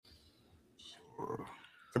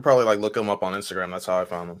You probably like look him up on Instagram. That's how I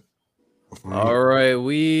found him. All right,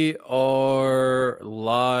 we are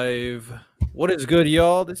live. What is good,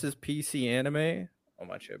 y'all? This is PC Anime. Oh,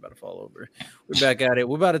 my chair about to fall over. We're back at it.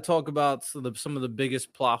 We're about to talk about some of the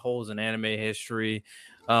biggest plot holes in anime history.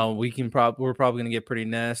 We're probably going to get pretty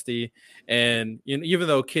nasty, and even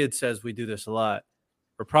though Kid says we do this a lot,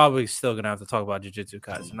 we're probably still going to have to talk about Jujutsu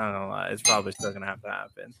Kaisen. Not gonna lie, it's probably still going to have to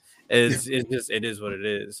happen. It is what it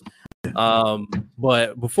is.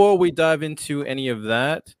 But before we dive into any of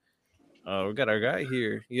that. We got our guy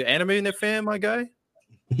here. You anime fan, my guy?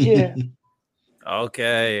 Yeah.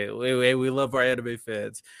 Okay. We love our anime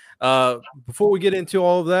fans. Before we get into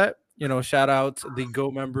all of that, shout out the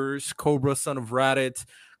GO members, Cobra, Son of Raditz,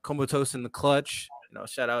 Comatose in the Clutch.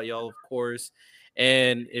 Shout out y'all, of course.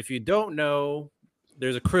 And if you don't know,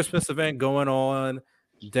 there's a Christmas event going on.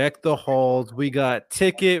 Deck the halls. We got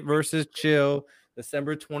Ticket versus Chill.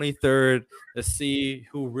 December 23rd to see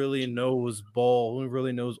who really knows ball, who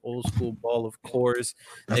really knows old school ball, of course.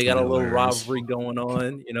 They got a little rivalry going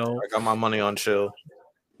on, I got my money on Chill.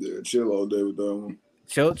 Yeah, Chill all day with that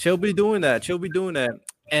one. Chill be doing that.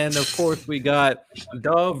 And, of course, we got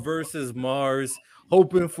Dub versus Mars,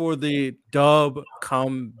 hoping for the Dub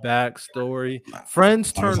comeback story.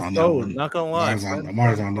 Friends turn foes, not going to lie.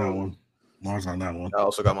 Mars on that one. I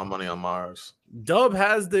also got my money on Mars. Dub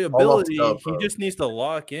has the ability. He just needs to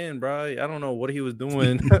lock in, bro. I don't know what he was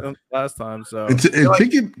doing last time. So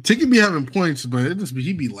Ticket be having points, but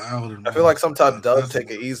he be loud. I feel like sometimes Dub take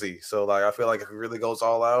it easy. So I feel like if he really goes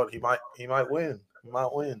all out, he might win. He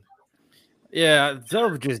might win. Yeah,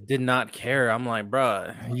 Dub just did not care. I'm like,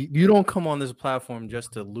 bro, you don't come on this platform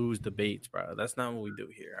just to lose debates, bro. That's not what we do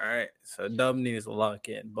here. All right. So Dub needs to lock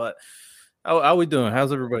in. But how we doing?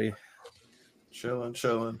 How's everybody? Chilling.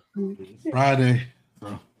 Friday.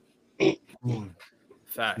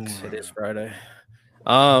 Facts. It is Friday.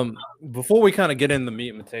 Before we kind of get in the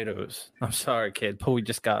meat and potatoes, I'm sorry, Kid, but we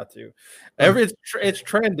just got to. It's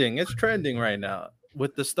trending. It's trending right now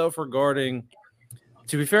with the stuff regarding.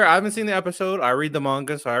 To be fair, I haven't seen the episode. I read the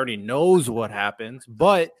manga, so I already knows what happens.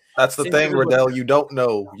 But that's the thing, Riddell. You don't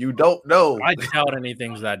know. I doubt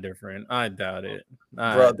anything's that different. I doubt it,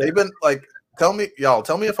 bro. They've been like. Tell me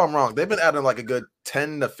if I'm wrong. They've been adding like a good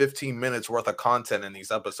 10 to 15 minutes worth of content in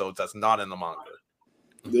these episodes that's not in the manga.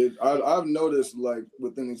 I've noticed like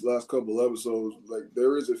within these last couple episodes, like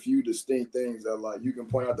there is a few distinct things that like you can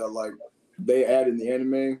point out that like they add in the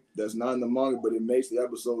anime that's not in the manga, but it makes the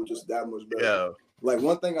episode just that much better. Yeah. Like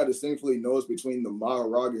one thing I distinctly noticed between the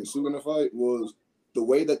Mahoraga and Suguna fight was the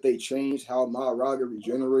way that they changed how Mahoraga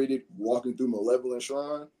regenerated walking through Malevolent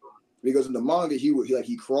Shrine. Because in the manga,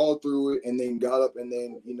 he crawled through it and then got up and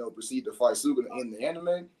then proceeded to fight Suguna. In the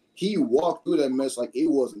anime, he walked through that mess like it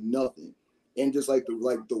was nothing, and just like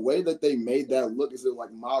the way that they made that look as if like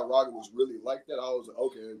Mahoraga was really like that. I was like,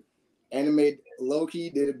 okay, anime low key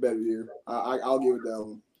did it better here. I'll give it that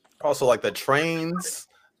one. Also, like the trains,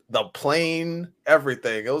 the plane,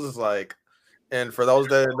 everything. It was just like, and for those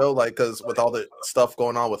that know, like, because with all the stuff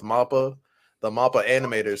going on with MAPPA. The MAPPA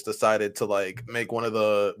animators decided to like make one of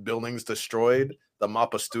the buildings destroyed, the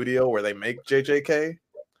MAPPA studio where they make JJK,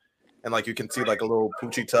 and like you can see like a little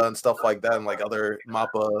Puchita and stuff like that, and like other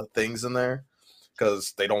MAPPA things in there,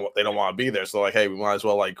 because they don't want to be there. So like, hey, we might as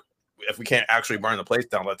well like, if we can't actually burn the place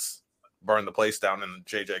down, let's burn the place down in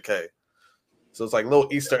JJK. So it's like little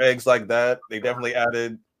Easter eggs like that. They definitely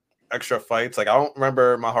added extra fights. Like I don't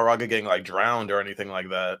remember Mahoraga getting like drowned or anything like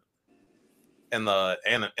that. In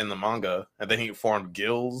the manga, and then he formed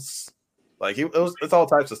guilds, like it's all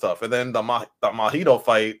types of stuff. And then the Mahito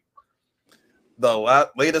fight, the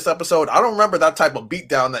latest episode, I don't remember that type of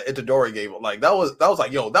beatdown that Itadori gave. Like that was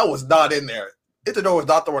like, yo, that was not in there. Itadori was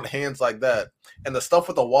not throwing hands like that. And the stuff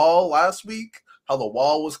with the wall last week, how the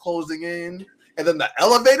wall was closing in, and then the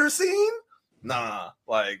elevator scene,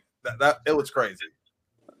 like that it was crazy.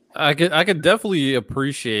 I could definitely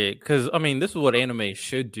appreciate, because I mean this is what anime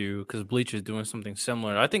should do, because Bleach is doing something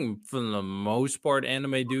similar. I think for the most part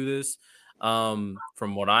anime do this, from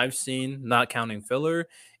what I've seen, not counting filler,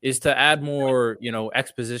 is to add more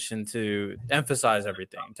exposition to emphasize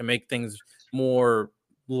everything, to make things more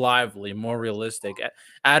lively, more realistic.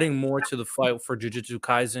 Adding more to the fight for Jujutsu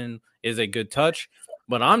Kaisen is a good touch,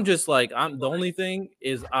 but I'm just like, the only thing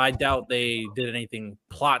is I doubt they did anything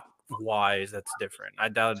plot wise that's different. I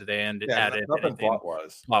doubt they added anything plot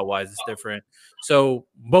wise it's different. So,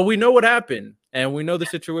 but we know what happened and we know the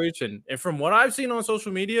situation, and from what I've seen on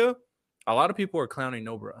social media, a lot of people are clowning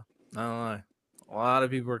Nobara. I don't lie. A lot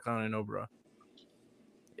of people are clowning Nobara.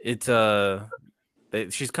 It's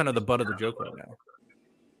she's kind of the butt of the joke right now.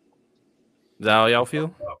 Is that how y'all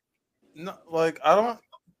feel? No, like I don't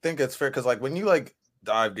think it's fair because like when you like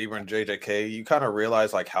dive deeper in JJK, you kind of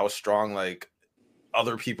realize like how strong like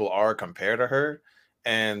other people are compared to her,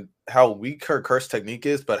 and how weak her curse technique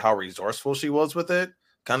is, but how resourceful she was with it.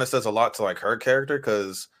 Kind of says a lot to like her character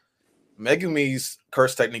because Megumi's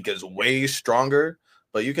curse technique is way stronger,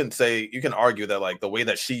 but you can argue that like the way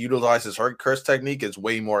that she utilizes her curse technique is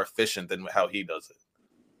way more efficient than how he does it.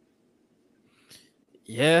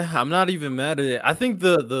 Yeah, I'm not even mad at it. I think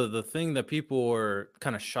the thing that people were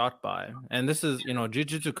kind of shocked by, and this is,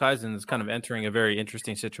 Jujutsu Kaisen is kind of entering a very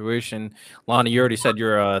interesting situation. Lonnie, you already said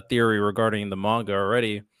your theory regarding the manga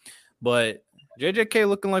already, but JJK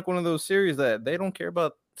looking like one of those series that they don't care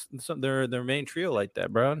about their main trio like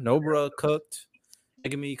that, bro. Nobara cooked,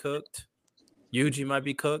 Megumi cooked, Yuji might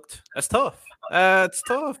be cooked. That's tough. That's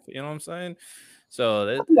tough. You know what I'm saying? So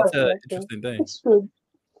it's an interesting thing. It's good.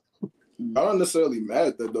 I'm not necessarily mad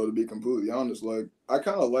at that though, to be completely honest. Like, I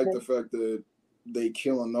kind of like the fact that they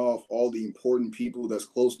killing off all the important people that's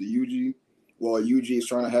close to Yuji, while Yuji is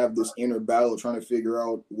trying to have this inner battle, trying to figure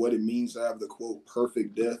out what it means to have the quote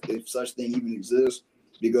perfect death, if such thing even exists.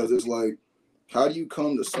 Because it's like, how do you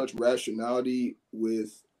come to such rationality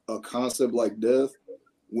with a concept like death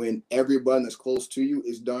when everybody that's close to you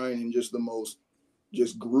is dying in just the most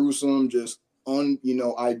just gruesome, just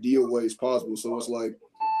ideal ways possible? So it's like,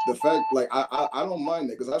 the fact, like, I don't mind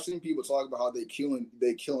that, because I've seen people talk about how they killing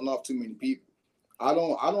off too many people. I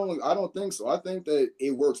don't think so. I think that it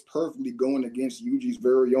works perfectly going against Yuji's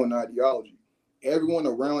very own ideology. Everyone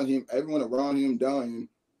around him dying,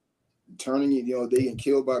 turning it, they get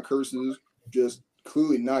killed by curses, just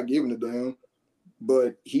clearly not giving a damn.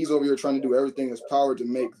 But he's over here trying to do everything in his power to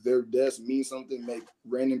make their deaths mean something, make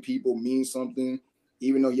random people mean something,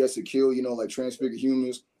 even though he has to kill, like transfigured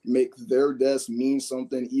humans, make their deaths mean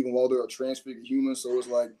something even while they're a transfigured human. So it's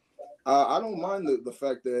like, I don't mind the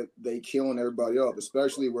fact that they killing everybody up,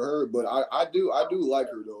 especially with her. But I do like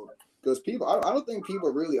her though, because people, I don't think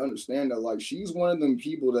people really understand that. Like, she's one of them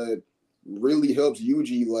people that really helps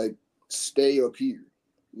Yuji like stay up here.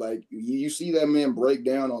 Like, you see that man break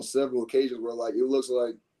down on several occasions where like it looks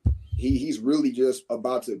like he's really just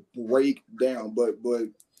about to break down. But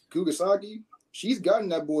Kugisaki, she's gotten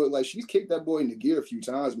that boy, like, she's kicked that boy into gear a few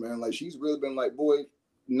times, man. Like, she's really been like, boy,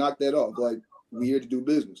 knock that off. Like, we here to do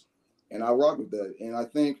business. And I rock with that. And I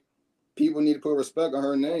think people need to put respect on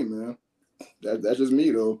her name, man. That's just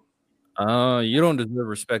me, though. You don't deserve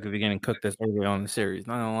respect if you're getting cooked this early on in the series.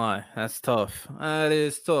 Not gonna lie. That's tough. That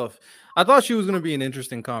is tough. I thought she was gonna be in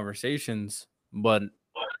interesting conversations, but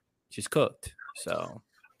she's cooked. So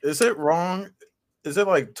is it wrong? Is it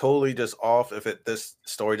like totally just off if this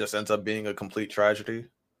story just ends up being a complete tragedy?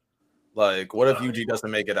 Like, what if Yuji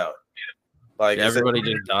doesn't make it out? Like, everybody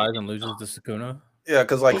just dies and loses to Sukuna? Yeah,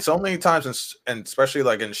 because like so many times, and especially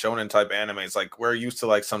like in shonen type animes, like we're used to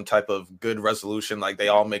like some type of good resolution, like they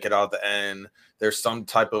all make it out at the end. There's some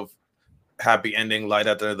type of happy ending, light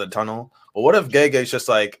at the end of the tunnel. But what if Gege's just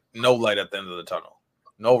like no light at the end of the tunnel,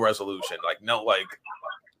 no resolution, like no like.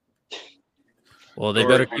 Well, they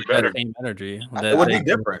better keep that same energy. It would be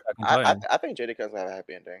different. I think JJK doesn't have a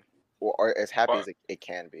happy ending, or as happy as it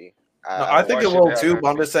can be. No, I think it will too, but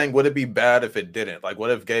I'm just saying, would it be bad if it didn't? Like, what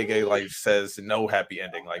if Gege like says no happy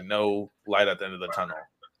ending, like no light at the end of the tunnel?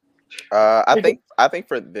 I think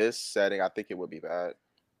for this setting, I think it would be bad.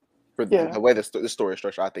 For the way the story is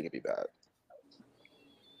structured, I think it'd be bad.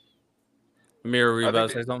 Mira, were you about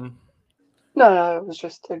to say something? No, I was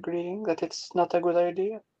just agreeing that it's not a good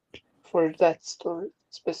idea for that story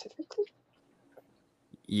specifically.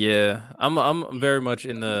 Yeah, I'm very much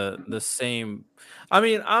in the same. I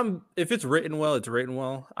mean, if it's written well, it's written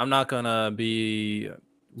well. I'm not gonna be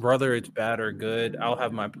whether it's bad or good. I'll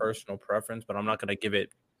have my personal preference, but I'm not gonna give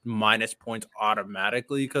it minus points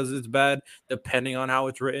automatically because it's bad, depending on how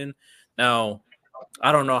it's written. Now,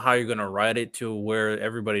 I don't know how you're gonna write it to where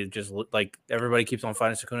everybody just like everybody keeps on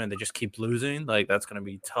fighting Sukuna and they just keep losing. Like, that's gonna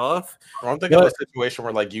be tough. I'm thinking of a situation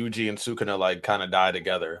where like Yuji and Sukuna like kind of die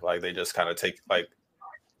together. Like they just kind of take like.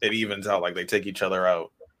 It evens out, like they take each other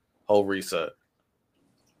out. Whole reset.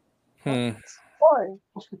 Why?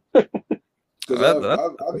 Because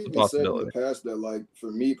I've even said in the past that, like, for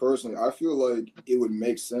me personally, I feel like it would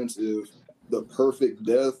make sense if the perfect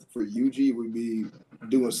death for Yuji would be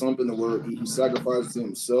doing something to where he sacrifices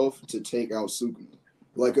himself to take out Sukuna.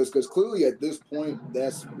 Like, because clearly at this point,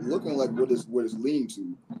 that's looking like what is leading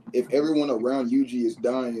to. If everyone around Yuji is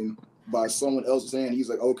dying by someone else's hand, he's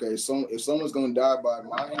like, okay, if someone's gonna die by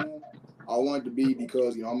my hand, I want it to be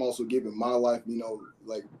because I'm also giving my life,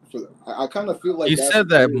 like I kind of feel like he said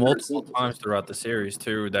that multiple times throughout the series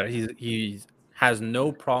too, that he has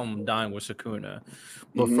no problem dying with Sukuna.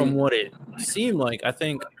 But from what it seemed like, I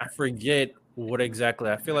forget what exactly.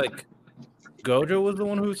 I feel like Gojo was the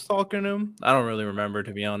one who was stalking him. I don't really remember,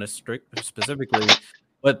 to be honest, specifically.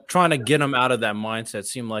 But trying to get him out of that mindset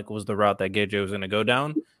seemed like was the route that Gojo was going to go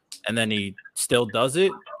down. And then he still does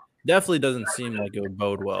it. Definitely doesn't seem like it would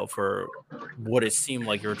bode well for what it seemed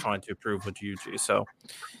like you were trying to prove with Yuji. So,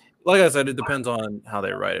 like I said, it depends on how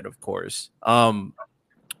they write it, of course.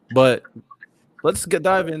 But let's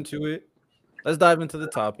dive into it. Let's dive into the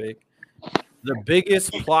topic. The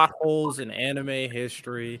biggest plot holes in anime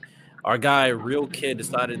history. Our guy, Real Kid,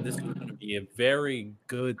 decided this was going to be a very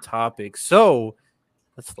good topic. So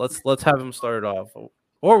let's have him start it off,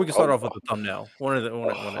 or we can start off with the thumbnail.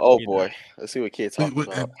 Boy, let's see what Kid's talking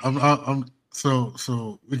about.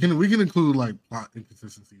 So we can include like plot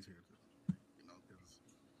inconsistencies here, because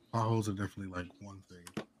plot holes are definitely like one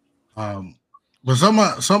thing. But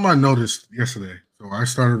something I noticed yesterday. So I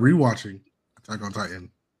started rewatching Attack on Titan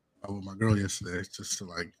with my girl yesterday, just to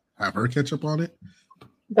like have her catch up on it.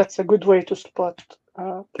 That's a good way to spot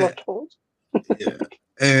plot holes. Yeah,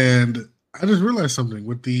 and I just realized something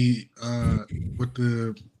with the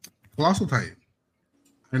Colossal Titan.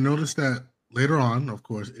 I noticed that later on, of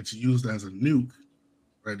course, it's used as a nuke.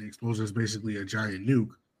 Right, the explosion is basically a giant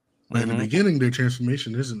nuke. But in the beginning, their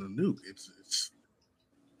transformation isn't a nuke. It's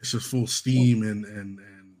just full steam and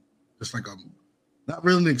just like not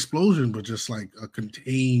really an explosion, but just like a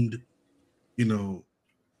contained,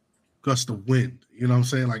 gust of wind. You know what I'm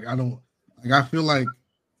saying? Like I feel like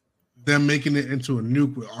them making it into a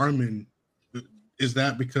nuke with Armin, is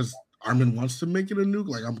that because Armin wants to make it a nuke?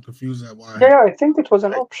 Like I'm confused at why. Yeah, I think it was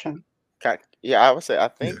an option. Yeah, I would say I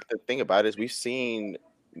think the thing about it is we've seen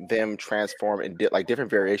them transform in like different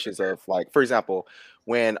variations of, like, for example,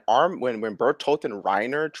 when Bertolt and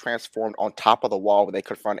Reiner transformed on top of the wall when they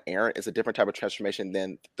confront Eren, it's a different type of transformation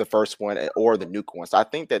than the first one or the nuke one. So I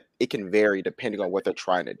think that it can vary depending on what they're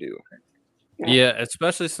trying to do. Yeah,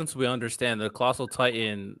 especially since we understand the Colossal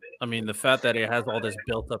Titan. I mean, the fact that it has all this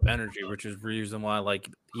built-up energy, which is the reason why, like,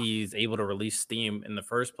 he's able to release steam in the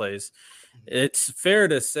first place. It's fair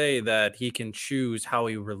to say that he can choose how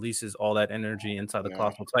he releases all that energy inside the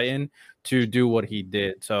Colossal Titan to do what he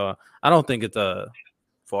did. So I don't think it's a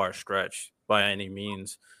far stretch by any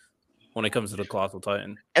means when it comes to the Colossal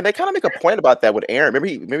Titan. And they kind of make a point about that with Eren.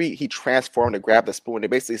 Maybe he transformed to grab the spoon. They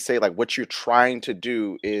basically say, like, what you're trying to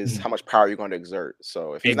do is how much power you're going to exert.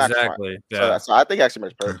 So if he's not trying, so I think actually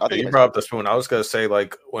makes perfect. I think you brought up the spoon. I was gonna say,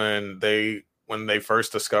 like, when they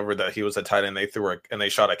first discovered that he was a Titan, they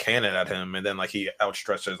shot a cannon at him, and then like he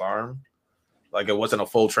outstretched his arm. Like it wasn't a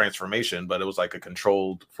full transformation, but it was like a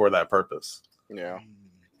controlled for that purpose. Yeah.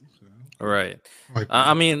 Right.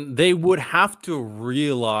 I mean, they would have to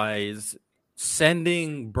realize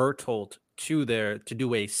sending Bertolt to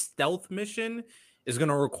do a stealth mission is going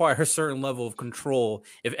to require a certain level of control.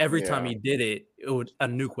 If every time he did it, a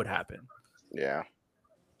nuke would happen. Yeah.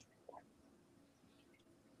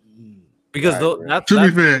 Because to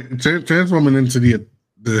be fair, transforming into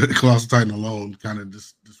the Colossal Titan alone kind of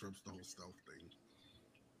disrupts the whole stealth thing.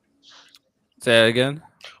 Say that again.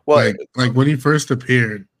 Well, like when he first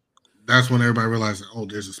appeared, that's when everybody realized that, oh,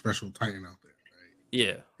 there's a special Titan out there, right?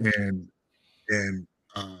 Yeah. And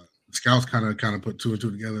scouts kind of put two and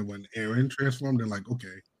two together when Eren transformed. They're like, okay,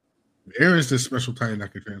 if Eren's this special Titan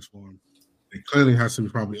that can transform, it clearly has to be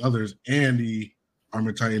probably others, and the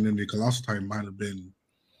Armored Titan and the Colossal Titan might have been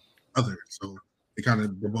others. So they kind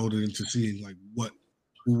of devoted into seeing like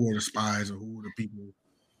who were the spies or who were the people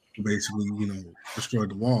who basically, destroyed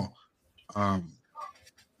the wall.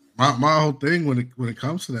 My whole thing when it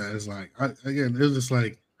comes to that is like, it was just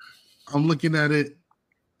like, I'm looking at it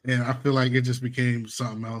and I feel like it just became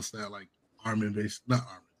something else that like not Armin,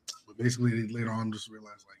 but basically they later on just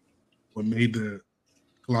realized like what made the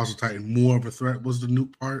Colossal Titan more of a threat was the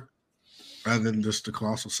nuke part rather than just the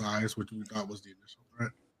colossal size, which we thought was the initial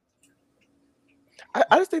threat.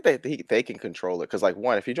 I just think that they can control it because, like,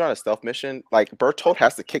 one, if you're doing a stealth mission, like Bertolt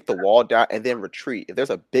has to kick the wall down and then retreat. If there's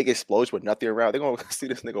a big explosion with nothing around, they're gonna see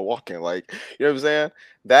this nigga walking. Like, you know what I'm saying?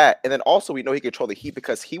 That, and then also we know he controlled the heat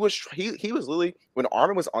because he was literally, when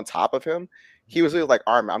Armin was on top of him, he was literally like,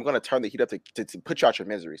 Armin, I'm gonna turn the heat up to put you out your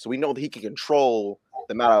misery. So we know that he can control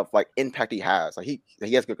the amount of like impact he has. Like he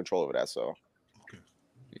has good control over that. So.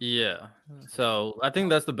 Yeah. So I think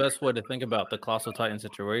that's the best way to think about the Colossal Titan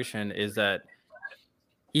situation is that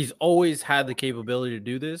he's always had the capability to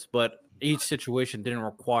do this, but each situation didn't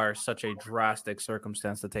require such a drastic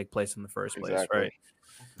circumstance to take place in the first place, right?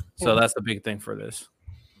 So that's the big thing for this.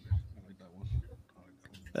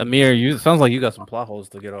 Amir, sounds like you got some plot holes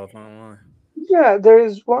to get off. I don't know. Yeah, there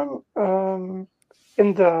is one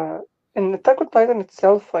in Attack on Titan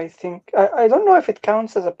itself, I think I don't know if it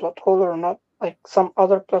counts as a plot hole or not. Like some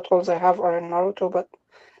other plot holes I have are in Naruto, but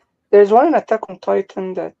there's one in Attack on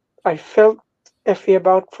Titan that I felt iffy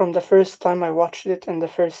about from the first time I watched it in the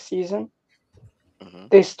first season. Mhm.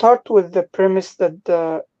 They start with the premise that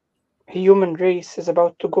the human race is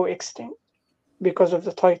about to go extinct because of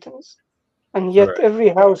the Titans, and yet Right. every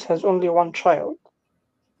house has only one child.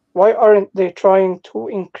 Why aren't they trying to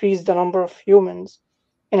increase the number of humans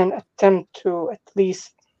in an attempt to at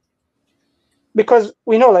least, because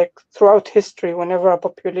we know like throughout history, whenever a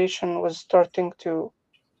population was starting to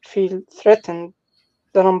feel threatened,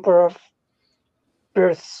 the number of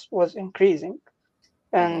births was increasing.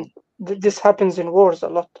 And this happens in wars a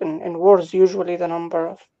lot. In wars, usually the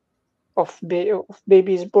number of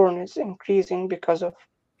babies born is increasing because of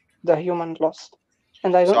the human loss.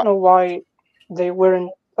 And I So, don't know why they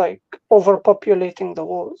weren't like overpopulating the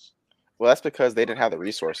walls. well, that's because they didn't have the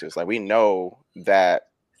resources. Like we know that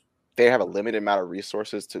they have a limited amount of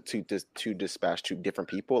resources to dispatch to different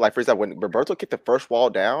people. Like for example, when Roberto kicked the first wall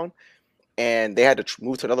down, and they had to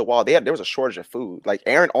move to another wall, there was a shortage of food. Like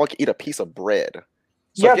Aaron only could eat a piece of bread.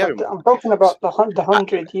 So Yeah, if you have but I'm talking about the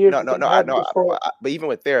 100 years no, they I had know, before. but even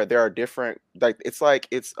with there are different. Like it's one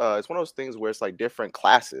of those things where it's like different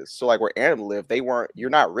classes. So like where Aaron lived, you're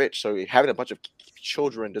not rich, so having a bunch of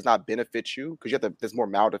children does not benefit you because there's more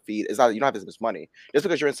mouth to feed. It's not, you don't have as much money. Just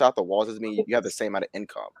because you're inside the walls doesn't mean you have the same amount of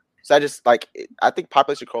income. So I think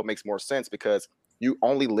population control makes more sense because you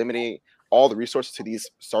only limiting all the resources to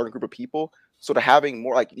these certain group of people. So to having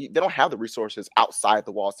more, like they don't have the resources outside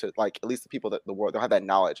the walls to, like, at least the people that the world don't have that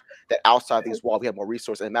knowledge that outside these walls we have more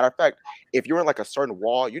resources. As a matter of fact, if you're in like a certain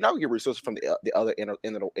wall, you're not gonna get resources from the other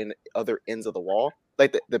in other ends of the wall.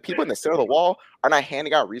 Like the people in the center of the wall are not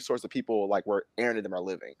handing out resources to people like where Aaron and them are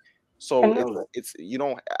living. So And it's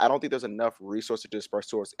I don't think there's enough resources to disperse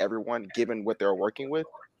towards everyone given what they're working with.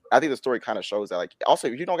 I think the story kind of shows that. Like also,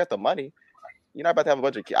 if you don't get the money, you're not about to have a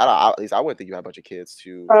bunch of kids. At least I wouldn't think you have a bunch of kids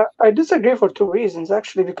to. I disagree for two reasons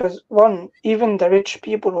actually. Because one, even the rich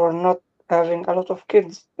people were not having a lot of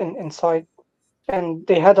kids inside, and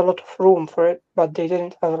they had a lot of room for it, but they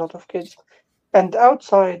didn't have a lot of kids. And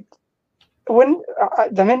outside, when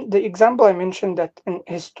the example I mentioned that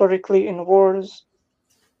historically in wars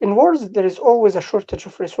there is always a shortage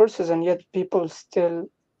of resources, and yet people still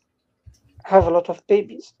have a lot of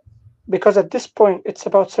babies, because at this point it's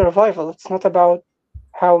about survival. It's not about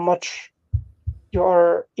how much you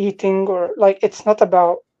are eating, or like it's not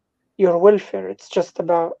about your welfare. It's just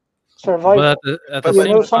about survival. But at the But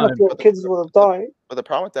same Some of time, your kids will die. But the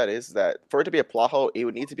problem with that is that for it to be a plot hole, it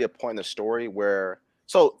would need to be a point in the story where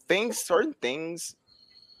certain things.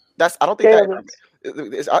 I don't think Yeah, that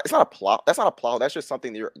it's not a plot. That's not a plot. That's just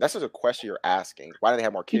something that's just a question you're asking. Why do they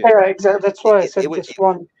have more kids? yeah, exactly. That's why I It said would, this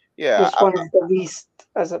one. yeah, This one is the least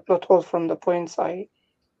as a plot hole from the points I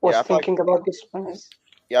was I feel like thinking about. This one is.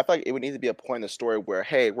 I feel like it would need to be a point in the story where,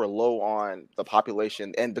 hey, we're low on the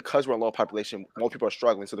population, and because we're low on population, more people are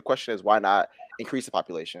struggling. So the question is, why not increase the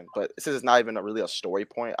population? But since it's not even really a story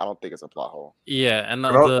point, I don't think it's a plot hole. yeah, and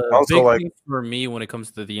And the also, big like, thing for me when it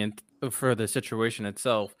comes to for the situation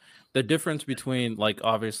itself, the difference between like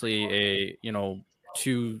obviously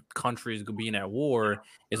two countries being at war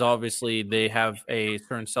is obviously they have a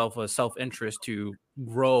certain self interest to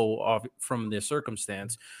grow off from the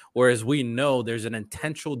circumstance, whereas we know there's an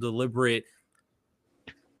intentional, deliberate,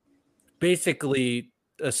 basically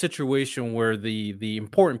a situation where the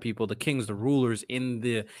important people, the kings, the rulers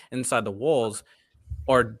inside the walls,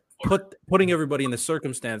 are putting everybody in the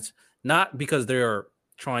circumstance, not because they're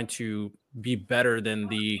trying to be better than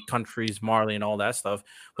the countries, Marley and all that stuff,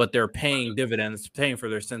 but they're paying dividends, paying for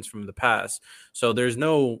their sins from the past. So there's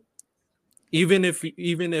no, even if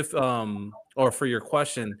or for your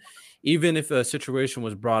question, even if a situation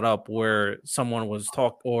was brought up where someone was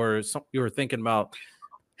you were thinking about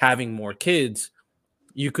having more kids,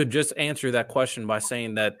 you could just answer that question by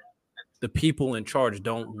saying that the people in charge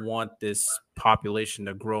don't want this population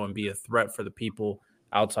to grow and be a threat for the people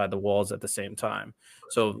outside the walls at the same time.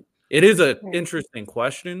 So it is an interesting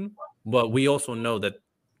question, but we also know that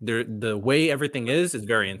the way everything is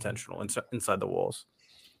very intentional inside the walls.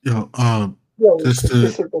 Yo, Yeah, just this to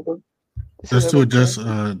is a good. just to address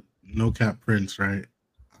No Cap Prince, right?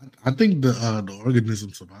 I think the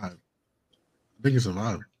organism survived. I think it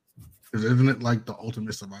survived. Because isn't it like the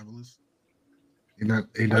ultimate survivalist?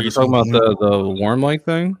 Are you talking about the worm-like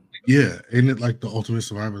thing? Yeah, ain't it like the ultimate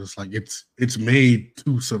survivalist? Like it's made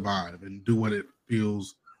to survive and do what it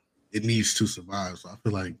feels it needs to survive. So I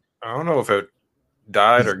feel like I don't know if it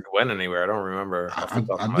died or went anywhere. I don't remember. I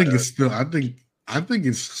think it's still. I I think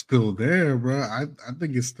it's still there, bro. I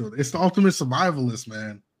think it's the ultimate survivalist,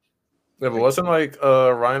 man. Yeah, but wasn't like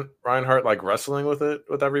Reinhardt like wrestling with it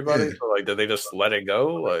with everybody? Yeah. So, like, did they just let it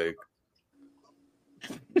go? Like,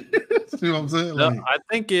 See what I'm saying? No, Like, I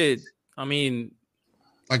think it. I mean,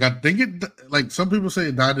 I think it. Like some people say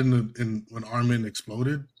it died in when Armin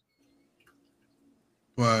exploded,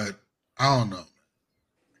 but I don't know.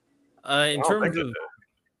 in terms of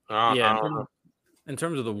I yeah, don't know. in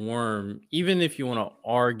terms of the worm, even if you want to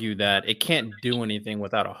argue that it can't do anything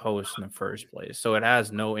without a host in the first place, so it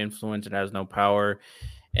has no influence, it has no power,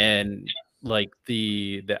 and like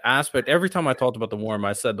the aspect. Every time I talked about the worm,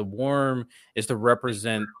 I said the worm is to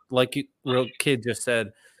represent, like real kid just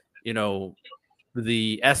said, you know,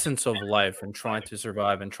 the essence of life and trying to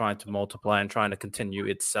survive and trying to multiply and trying to continue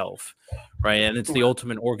itself, right? And it's the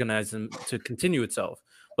ultimate organism to continue itself,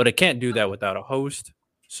 but it can't do that without a host.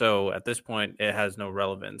 So at this point, it has no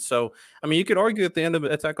relevance. So I mean, you could argue at the end of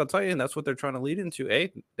Attack on Titan, that's what they're trying to lead into.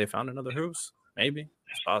 Hey, they found another host. Maybe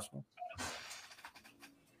it's possible.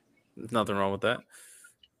 There's nothing wrong with that.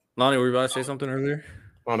 Lonnie, were you about to say something earlier?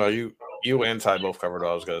 Oh no, you and Ty both covered what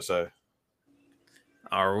I was gonna say.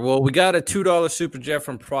 All right, well, we got a $2 super chat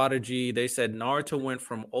from Prodigy. They said Naruto went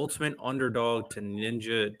from ultimate underdog to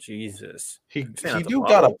ninja Jesus. He that's a do plot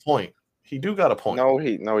got a hole. point. He do got a point. No,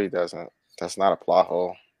 he doesn't. That's not a plot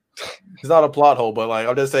hole. It's not a plot hole, but like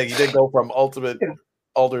I'm just saying, he did go from ultimate Yeah.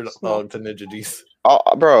 underdog to ninja Jesus. Oh,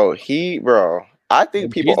 bro, I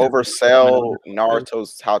think people Jesus. oversell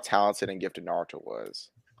Naruto's how talented and gifted Naruto was.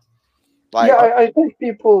 Like, yeah, I think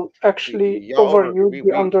people actually Y'all overuse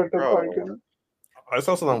the underdog bro. argument. I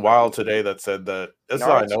saw something wild today that said that that's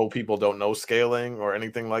how I Naruto- know people don't know scaling or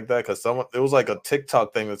anything like that, because it was like a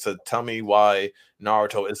TikTok thing that said, "Tell me why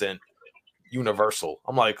Naruto isn't universal."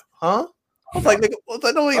 I'm like, huh? I was like, nigga, well,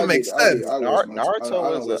 that don't even make sense. I Naruto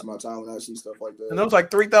don't is waste my time when I see stuff like that. And there was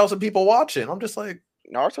like 3,000 people watching. I'm just like,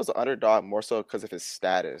 Naruto's an underdog more so because of his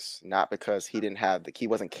status, not because he didn't have he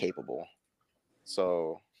wasn't capable.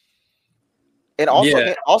 So, and also,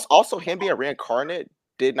 Yeah. also him being reincarnate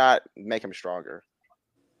did not make him stronger.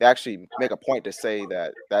 They actually make a point to say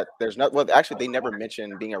that there's not. Well, actually, they never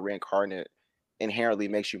mention being a reincarnate inherently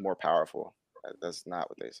makes you more powerful. That's not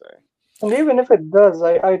what they say. And even if it does,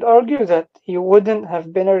 I'd argue that he wouldn't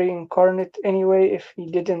have been a reincarnate anyway if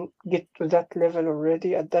he didn't get to that level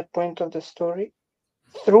already at that point of the story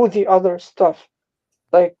through the other stuff.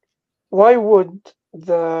 Like, why would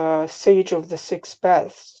the Sage of the Six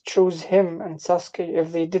Paths choose him and Sasuke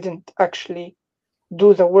if they didn't actually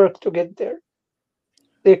do the work to get there?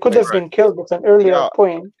 They could have been killed at an earlier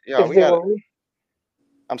point if we they got. were.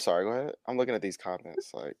 I'm sorry. Go ahead. I'm looking at these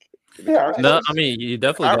comments. Like, No, I mean, you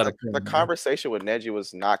definitely got to. The conversation with Neji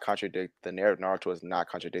was not contradict. The narrative Naruto was not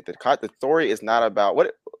contradicted. The story is not about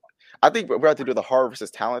what. I think we have to do the hard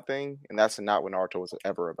versus talent thing, and that's not what Naruto was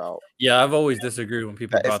ever about. Yeah, I've always disagreed when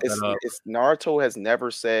people brought that up. Naruto has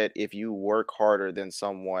never said if you work harder than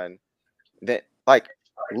someone, that like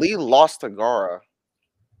Lee lost to Gaara.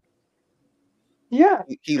 Yeah,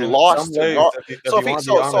 he lost to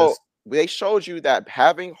Gaara. So they showed you that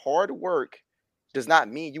having hard work does not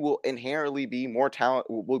mean you will inherently be more talent.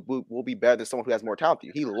 Will be better than someone who has more talent than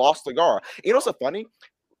you. He lost to Gaara. You know what's so funny?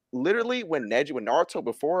 Literally, when Naruto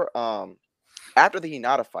before after the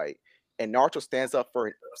Hinata fight, and Naruto stands up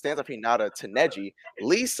for Hinata to Neji,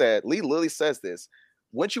 Lee literally says this: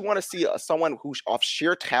 wouldn't you want to see someone who's of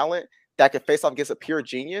sheer talent that can face off against a pure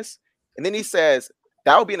genius? And then he says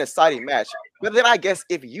that would be an exciting match. But then I guess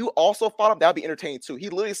if you also fought him, that would be entertaining too. He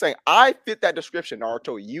literally saying, I fit that description,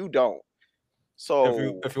 Naruto, you don't.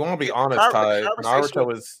 So if you want to be honest, Ty,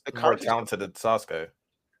 Naruto is more talented than Sasuke.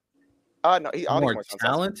 No, he's more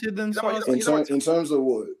talented than Sasuke. In terms of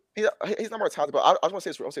what? He's not more talented, but I just want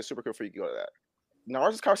to say, I'll say super cool for you to go to that.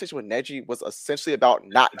 Naruto's conversation with Neji was essentially about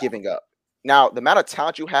not giving up. Now, the amount of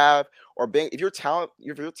talent you have, or if you're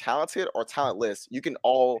talented or talentless, you can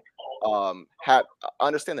all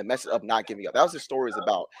understand the message of not giving up. That was the story is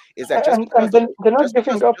about. Is that just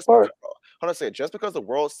just because the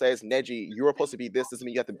world says Neji, you're supposed to be this, doesn't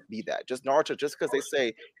mean you have to be that. Just Naruto, just because they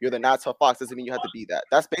say you're the not tough fox, doesn't mean you have to be that.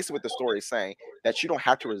 That's basically what the story is saying. That you don't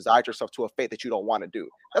have to resign yourself to a fate that you don't want to do.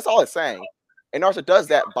 That's all it's saying. And Naruto does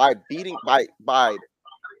that by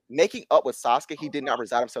making up with Sasuke. He did not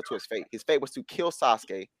resign himself to his fate. His fate was to kill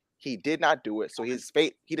Sasuke. He did not do it. So his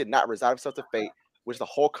fate, he did not resign himself to fate, which is the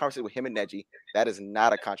whole conversation with him and Neji. That is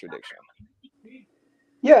not a contradiction.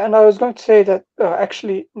 Yeah, and I was going to say that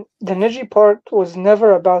actually the Neji part was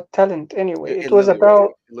never about talent anyway. It was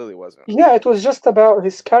about... It literally wasn't. Yeah, it was just about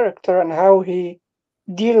his character and how he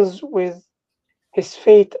deals with his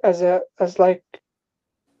fate as like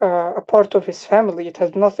a part of his family. It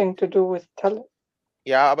has nothing to do with talent.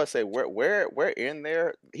 Yeah, I was about to say where in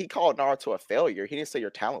there he called Naruto a failure. He didn't say you're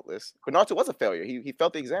talentless, but Naruto was a failure. He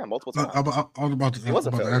failed the exam multiple times. I was about He was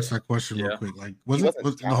a to failure. ask that question real Yeah. quick. Like, He wasn't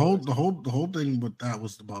the whole thing with that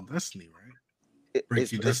was about destiny, right?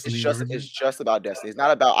 It's destiny and just everything? it's just about destiny. It's not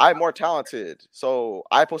about I'm more talented, so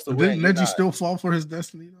I'm supposed to But win. didn't You're Neji not. still fall for his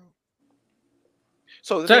destiny though?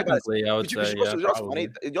 So the thing about it, Technically, I would but you say, know, yeah, you know what's probably.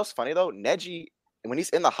 funny? You know what's funny though? Neji, when he's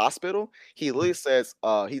in the hospital, he literally says,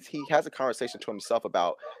 he has a conversation to himself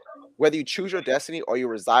about whether you choose your destiny or you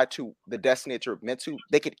reside to the destiny that you're meant to.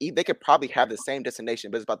 They could probably have the same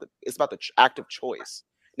destination, but it's about the act of choice.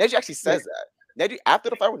 Neji actually says that. Neji, after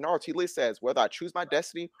the fight with Naruto, he literally says whether I choose my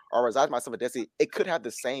destiny or reside myself a destiny, it could have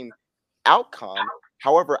the same outcome.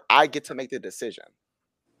 However, I get to make the decision.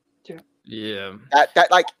 Yeah. That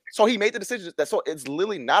like so he made the decision. So it's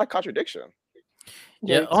literally not a contradiction.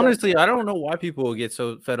 Yeah, exactly. honestly, I don't know why people get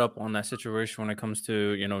so fed up on that situation when it comes to,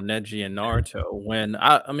 Neji and Naruto. When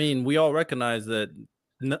I mean, we all recognize that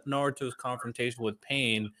Naruto's confrontation with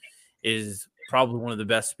Pain is probably one of the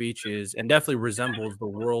best speeches and definitely resembles the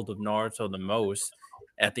world of Naruto the most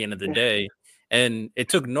at the end of the Yeah. day. And it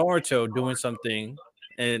took Naruto doing something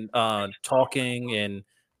and talking and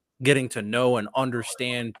getting to know and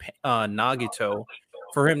understand Nagito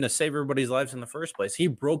for him to save everybody's lives in the first place. He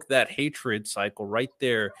broke that hatred cycle right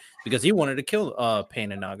there because he wanted to kill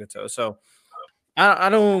Pain and Nagito. So I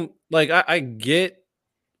don't like I get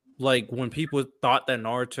like when people thought that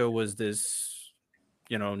Naruto was this,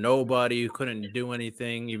 nobody who couldn't do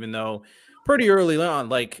anything, even though pretty early on,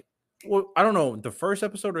 like I don't know, the first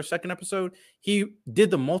episode or second episode, he did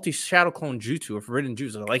the multi-shadow clone jutsu or forbidden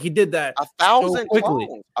jutsu. Like he did that 1,000 so quickly.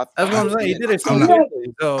 clones. That's what I'm saying. He did it so I'm not-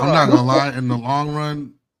 quickly. So I'm not gonna lie. In the long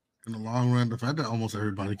run, the fact that almost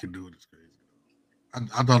everybody can do it is crazy.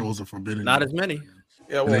 I thought it was a forbidden. not as many.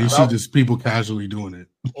 Yeah, And then you see just people casually doing it.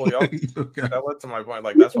 well, y'all, Okay. that led to my point.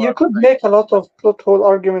 Like that's why You could make a lot of plot hole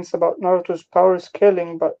arguments about Naruto's power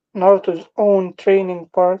scaling, but Naruto's own training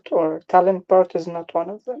part or talent part is not one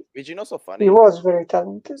of them. Did you know so funny? He was very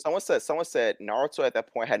talented. Someone said Naruto at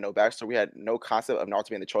that point had no backstory. We had no concept of Naruto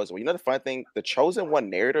being the chosen one. You know the funny thing, the chosen one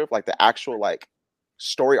narrative, like the actual like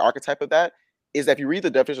story archetype of that, is that if you read the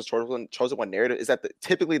definition of chosen one narrative, is that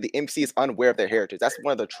typically the MC is unaware of their heritage. That's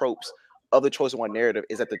one of the tropes of the chosen one narrative,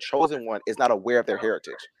 is that the chosen one is not aware of their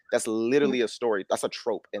heritage. That's literally a story. That's a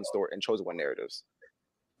trope in chosen one narratives.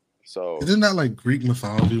 So Isn't that like Greek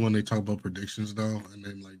mythology when they talk about predictions though, and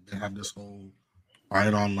then like they have this whole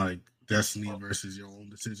fight on like destiny versus your own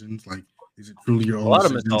decisions? Like, is it truly your own lot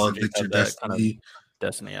of decisions mythology that your have that kind of destiny?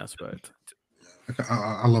 destiny aspect.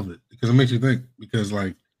 I love it because it makes you think. Because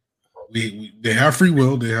like they have free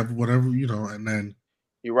will, they have whatever and then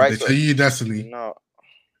you're right. they So, tell you your destiny, no.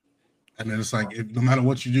 and then it's like no matter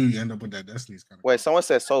what you do, you end up with that destiny. It's kind of Wait, someone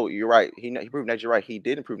said so. You're right. He proved Neji right. He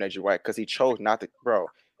didn't prove Neji right because he chose not to, bro.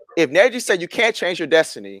 If Neji said you can't change your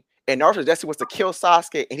destiny, and Naruto's destiny was to kill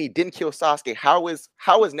Sasuke, and he didn't kill Sasuke, how is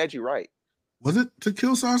Neji right? Was it to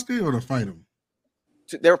kill Sasuke or to fight him?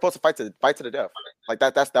 They were supposed to fight to the death. Like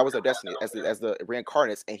that was their destiny as the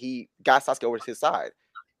reincarnates, and he got Sasuke over to his side,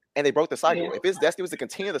 and they broke the cycle. Yeah. If his destiny was to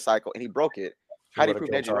continue the cycle and he broke it, how do you prove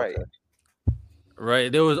Neji right?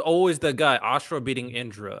 Right. There was always the guy Ashura beating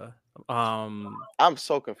Indra. I'm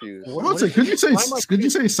so confused. Could you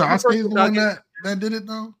say Sasuke is the one that did it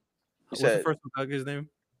though? What's the first Hokage's name?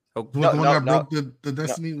 The one that broke the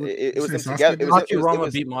destiny. It was them Sasuke together. did?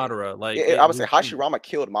 Hashirama beat Madara. Like I would say Hashirama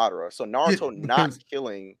killed Madara. So Naruto not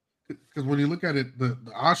killing. Because when you look at it, the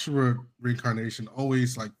Ashura reincarnation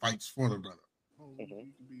always like fights for the brother.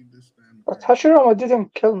 But Hashirama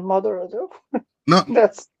didn't kill Madara though. No,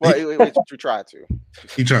 That's Well, he tried to.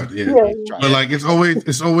 he tried. Yeah. yeah. He tried. But like it's always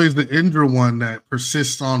the Indra one that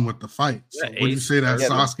persists on with the fight. So Yeah, when you say that yeah,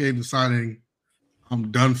 Sasuke deciding I'm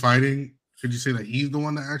done fighting, could you say that he's the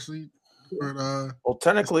one that actually Well,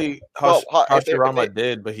 technically, Well, Hashirama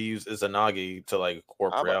did, but he used Izanagi to like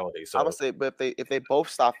warp reality. So I would say, but if they both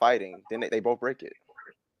stop fighting, then they both break it.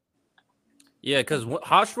 Yeah, because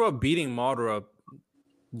Hashira beating Madara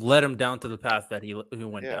led him down to the path that he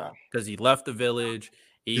went down. Because he left the village,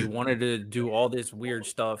 he wanted to do all this weird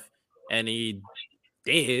stuff, and he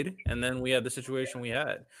did. And then we had the situation we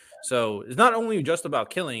had. So it's not only just about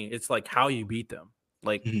killing; it's like how you beat them,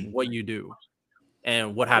 like what you do,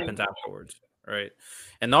 and what happens afterwards, right?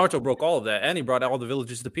 And Naruto broke all of that, and he brought all the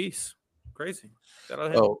villages to peace. Crazy.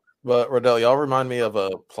 Oh, but Rodell, y'all remind me of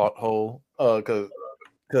a plot hole.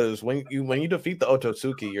 Because when you defeat the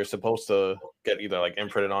Otsutsuki, you're supposed to get either like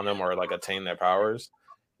imprinted on them or like attain their powers.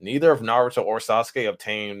 Neither of Naruto or Sasuke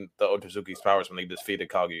obtained the Otsutsuki's powers when they defeated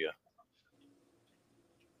Kaguya.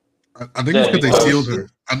 I think it's because they sealed her.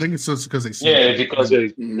 I think it's just because they sealed her. Yeah, because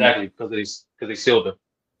exactly because they sealed her.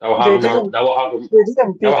 That was They how didn't. that was how They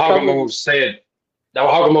didn't beat That was Kabuto. Hagamoto said. That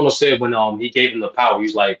was Hagamoto said when he gave him the power.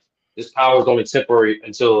 He's like, this power is only temporary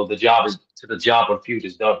until the job of feud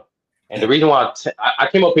is done. And the reason why I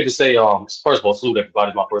came up here to say, first of all, salute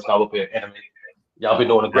everybody. My first time up here, anime. Y'all been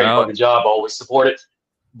doing a great fucking job. I always support it.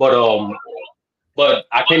 But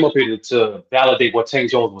I came up here to validate what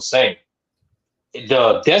Tank Jones was saying.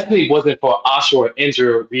 The destiny wasn't for Asha or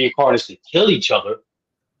Indra reincarnates to kill each other.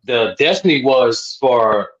 The destiny was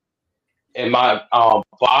for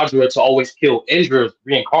Vajra to always kill Indra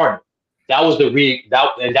reincarnate. That was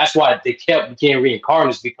and that's why they kept getting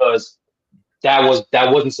reincarnates, because that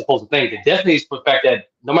wasn't supposed to think. The destiny is for the fact that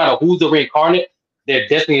no matter who's the reincarnate, their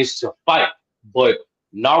destiny is to fight. But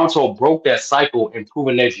Naruto broke that cycle and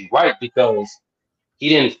proven Neji right, because he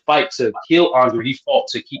didn't fight to kill Andrew, he fought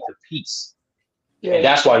to keep the peace. Yeah. And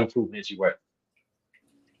that's why he proved Neji right.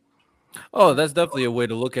 Oh, that's definitely a way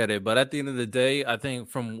to look at it. But at the end of the day, I think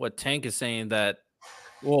from what Tank is saying that,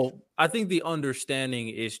 well, I think the understanding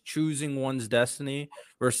is choosing one's destiny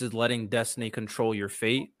versus letting destiny control your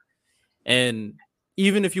fate. And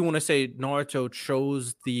even if you want to say Naruto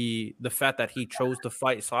chose the fact that he chose to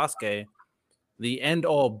fight Sasuke, the end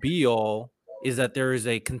all be all is that there is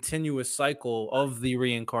a continuous cycle of the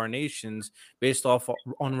reincarnations based off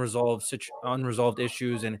unresolved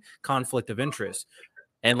issues and conflict of interest.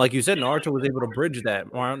 And like you said, Naruto was able to bridge that.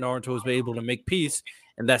 Naruto was able to make peace,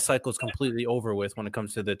 and that cycle is completely over with when it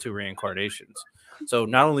comes to the two reincarnations. So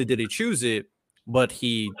not only did he choose it, but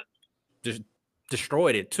he just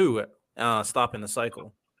destroyed it too, stopping the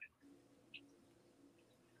cycle.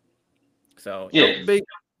 So yeah,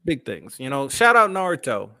 big things. Shout out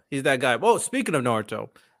Naruto. He's that guy. Well, speaking of Naruto,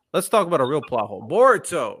 let's talk about a real plot hole.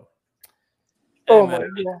 Boruto. Oh my god.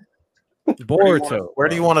 Boruto. Where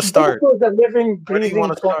do you want to start? Boruto's a living, Where do you breathing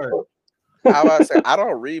want to start? plot. I about to say I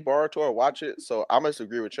don't read Boruto or watch it, so I must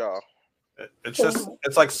agree with y'all.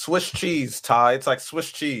 It's like Swiss cheese, Ty. It's like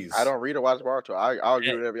Swiss cheese. I don't read or watch Boruto. I'll agree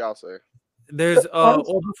with whatever y'all say. There's well,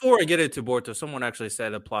 before I get into Boruto, someone actually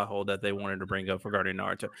said a plot hole that they wanted to bring up regarding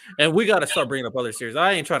Naruto, and we got to start bringing up other series.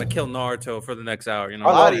 I ain't trying to kill Naruto for the next hour. A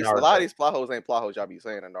lot of these plot holes ain't plot holes y'all be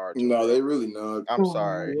saying in Naruto. No, they really not. I'm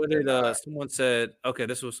sorry. What did someone said? Okay,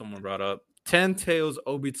 this was someone brought up. 10 Tails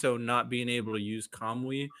Obito not being able to use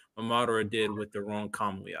Kamui, Madara did with the wrong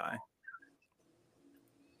Kamui eye.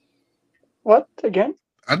 What again?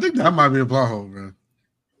 I think that might be a plot hole, man.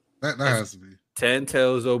 That has to be. 10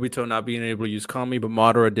 Tails Obito not being able to use Kamui, but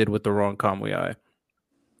Madara did with the wrong Kamui eye.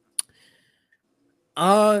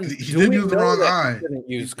 He did use the wrong eye. He didn't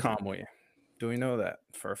use Kamui. Do we know that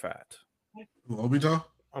for a fact? Obito?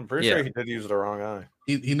 I'm pretty sure he did use the wrong eye.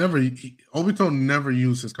 Obito never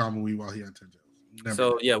used his Kamui while he had 10 Tails. Never.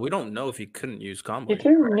 So yeah, we don't know if he couldn't use Kamui. He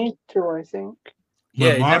didn't need to, I think.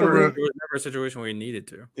 Yeah, Madara, there was never a situation where he needed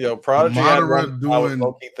to. Yo, Prodigy had Madara one doing- I was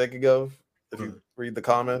low-key thinking of. If you read the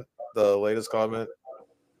comment, the latest comment.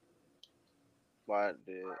 Why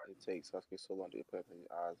did it take Sasuke so long to get put in his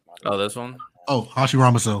eyes? Oh, this one? Oh,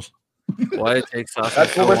 Hashirama cells. Why it takes Sasuke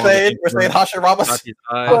That's so what we're long to saying. get We're saying Hashirama. Sasuke's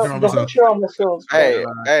eyes? Well, the Hashirama cells. Hey,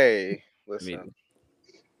 listen.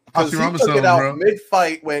 Because he Hashirama took cells, it out bro.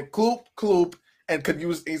 mid-fight, went kloop, and could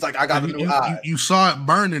use. He's like, I got a new eye. You saw it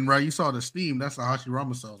burning, right? You saw the steam. That's the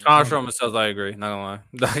Hashirama cells. Hashirama cells, I agree. Not gonna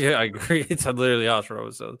lie. Yeah, I agree. It's literally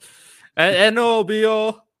Hashirama cells. And no,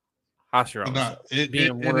 be-all Hashirama cells.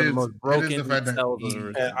 Being one of the most broken cells.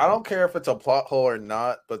 And I don't care if it's a plot hole or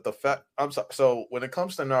not, but the fact I'm sorry. So when it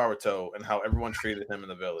comes to Naruto and how everyone treated him in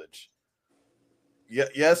the village,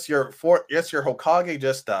 yes, your Hokage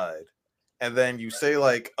just died, and then you say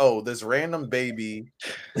like, oh, this random baby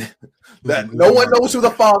that no one knows who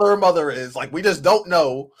the father or mother is. Like we just don't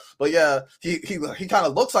know. But yeah, he kind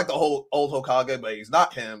of looks like the whole old Hokage, but he's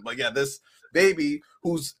not him. But yeah, this baby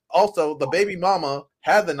who's also the baby mama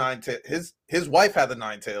had the 9 tails. His wife had the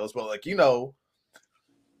 9 tails, but like here's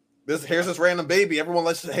this random baby. Everyone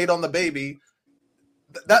let's just hate on the baby.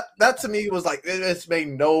 That to me was like it's made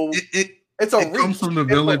no. It comes from the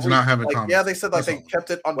village not having like, common yeah, they said like they kept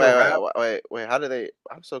it under wrap. Wait. How do they?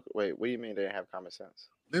 Wait. What do you mean they didn't have common sense?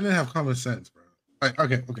 They didn't have common sense, bro. Like,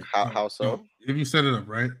 okay. How so? If you set it up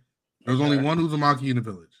right, there was only one Uzumaki in the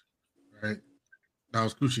village, right? That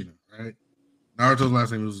was Kushina, right? Naruto's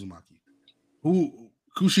last name was Uzumaki.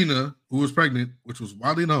 Kushina, who was pregnant, which was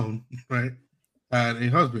widely known, right, had a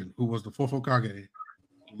husband who was the fourth Hokage,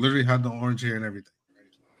 who literally had the orange hair and everything.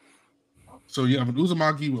 Right? So you have an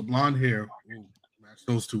Uzumaki with blonde hair, who match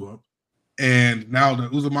those two up, and now the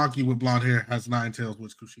Uzumaki with blonde hair has 9 tails,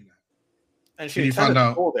 which Kushina had. And And she you find attended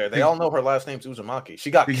out school there. They all know her last name's Uzumaki.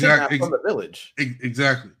 She got Exact- kidnapped from the village.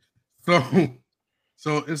 exactly.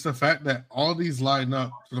 So it's the fact that all these line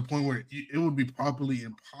up to the point where it would be probably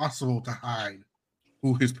impossible to hide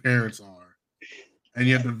who his parents are, and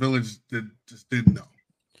yet the village just didn't know.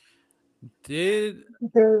 Yeah,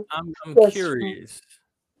 I'm That's curious.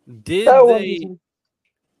 Did that one they? is,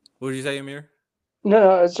 What did you say, Amir? no,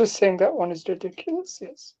 I was just saying that one is ridiculous.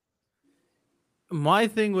 Yes. My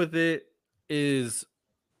thing with it is,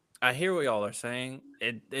 I hear what y'all are saying.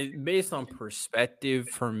 It based on perspective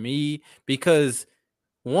for me, because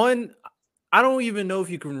one, I don't even know if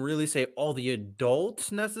you can really say all the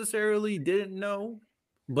adults necessarily didn't know.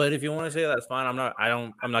 But if you want to say that's fine. I'm not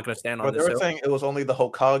going to stand on But they this. were saying it was only the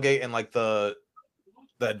Hokage and like the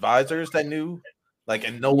advisors that knew, like,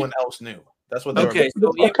 and no one else knew. That's what they Okay, were.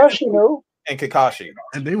 so Did Kakashi know? And Kakashi.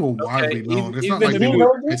 And they were widely known. It's not even like if they you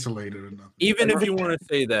were know this? isolated enough. Even if you want to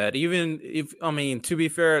say that, even if, I mean, to be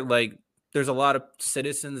fair, like, there's a lot of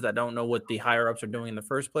citizens that don't know what the higher ups are doing in the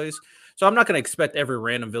first place. So I'm not going to expect every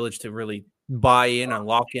random village to really buy in and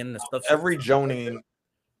lock in and stuff. Every Jonin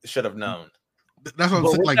should have known. That's what I'm But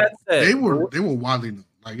saying. with Like that said- they were widely known.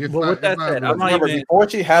 Like it's But not. with that It's not said, I'm not Remember, even- before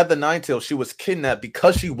she had the Nine Tails, she was kidnapped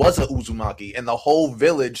because she was a Uzumaki, and the whole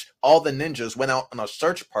village, all the ninjas, went out on a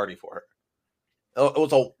search party for her. It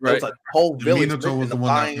was a whole village. Minato was the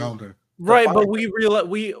one that found her. Right, but fine.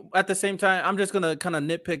 we at the same time, I'm just gonna kind of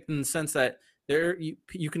nitpick in the sense that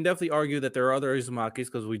you can definitely argue that there are other Uzumakis,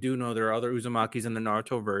 because we do know there are other Uzumakis in the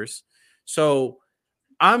Naruto verse. So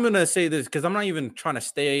I'm gonna say this because I'm not even trying to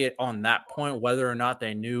stay on that point, whether or not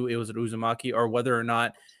they knew it was an Uzumaki or whether or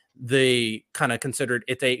not they kind of considered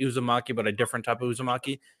it a Uzumaki but a different type of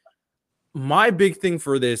Uzumaki. My big thing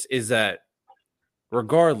for this is that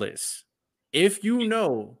regardless, if you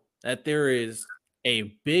know that there is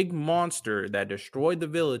a big monster that destroyed the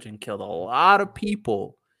village and killed a lot of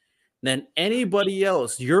people, then anybody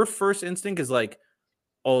else, your first instinct is like,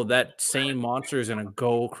 oh, that same monster is going to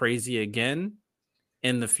go crazy again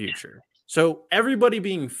in the future. So everybody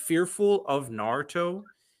being fearful of Naruto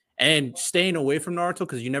and staying away from Naruto,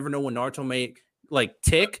 because you never know when Naruto may like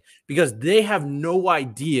tick, because they have no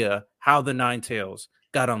idea how the Nine Tails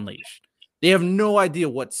got unleashed. They have no idea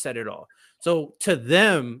what set it off. So to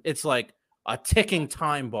them, it's like a ticking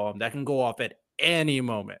time bomb that can go off at any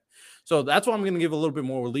moment. So that's why I'm going to give a little bit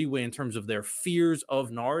more leeway in terms of their fears of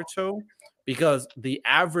Naruto, because the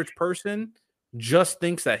average person just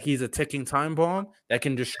thinks that he's a ticking time bomb that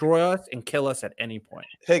can destroy us and kill us at any point.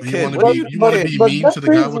 Hey You kid, want what do to you be, you want to be but mean that to the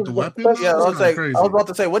guy with raises the the weapon? question- Yeah, I was That's like, crazy. I was about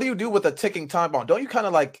to say, what do you do with a ticking time bomb? Don't you kind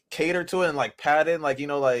of like cater to it and like pat it, like, you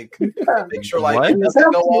know, like make sure like What? it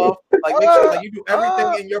doesn't go off, like make sure that you do everything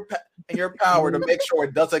Ah. in your power to make sure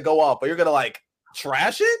it doesn't go off. But you're gonna like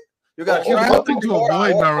trash it. You're gonna It's trash one it. thing to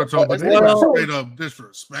avoid Naruto, but they were Well- straight up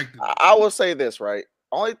disrespecting. I will say this, right?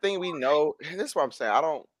 Only thing we know, this is what I'm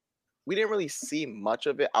saying. We didn't really see much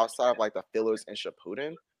of it outside of like the fillers in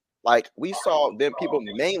Shippuden. Like we saw them, people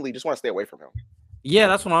mainly just want to stay away from him. Yeah,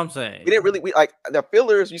 that's what I'm saying. We didn't really, like the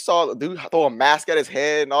fillers. You saw the dude throw a mask at his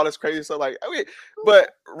head and all this crazy stuff. Like, okay,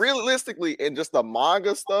 but realistically, in just the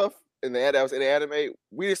manga stuff in the anime,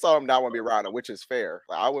 we just saw him not want to be around him, which is fair.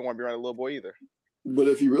 Like I wouldn't want to be around a little boy either. But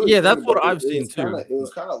if you really Yeah, think that's what about it, I've seen too. It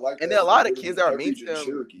was kind of like And that then a lot for of kids that are every mean to him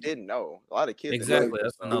Jinchuriki. didn't know. A lot of kids didn't Exactly. know.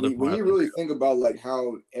 That's another When point. you really think about like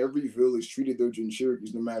how every village treated their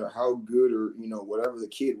Jinchurikis, no matter how good or whatever the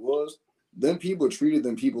kid was, then people treated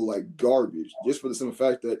them people like garbage, just for the simple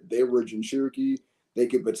fact that they were a Jinchuriki. They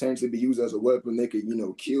could potentially be used as a weapon. They could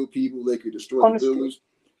kill people. They could destroy Honestly. the village.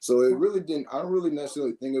 So it really didn't. I don't really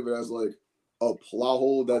necessarily think of it as like a plot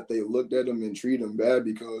hole that they looked at them and treated them bad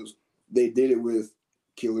because they did it with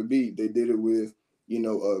Killer Bee. They did it with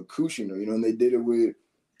Kushina, and they did it with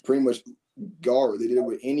pretty much Gara. They did it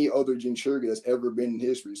with any other Jinchuriki that's ever been in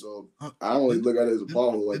history. So I don't really look at it as a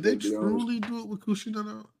plot hole like Did they that, to be honest. truly do it with Kushina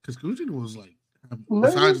though? Because Kushina was like, No,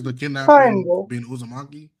 besides the kidnapping, kinda. being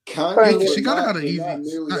Uzumaki, Kinda. she kind of got an easy,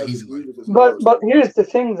 not easy life. But here's the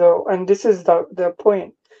thing though, and this is the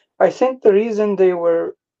point. I think the reason they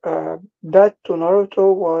were bad to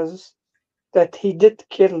Naruto was that he did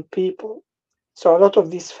kill people. So a lot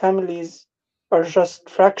of these families are just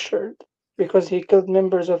fractured because he killed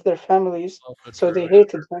members of their families, so they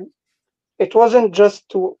hated him. It wasn't just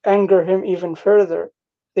to anger him even further.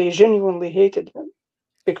 They genuinely hated him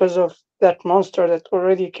because of that monster that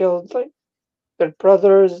already killed like their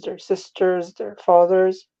brothers, their sisters, their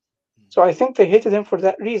fathers. So I think they hated him for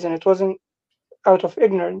that reason. It wasn't out of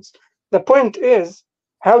ignorance. The point is,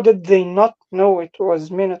 how did they not know it was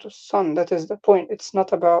Minato's son? That is the point. It's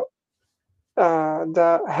not about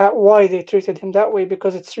why they treated him that way,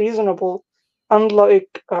 because it's reasonable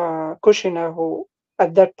unlike Kushina, who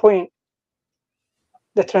at that point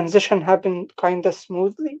the transition happened kind of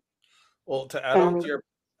smoothly. Well, to add on to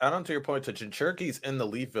And your point, to Jinchurki's in the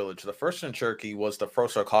Leaf Village. The first Jinchurki was the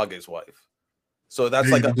first Hokage's wife. So that's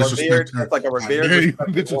There like you a go, revered, disrespect her. that's like a How revered, dare you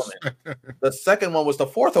respected woman. disrespect her. The second one was the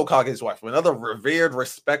fourth Hokage's wife, another revered,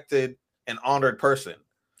 respected, and honored person.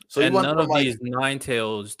 So he And went none from of like, these Nine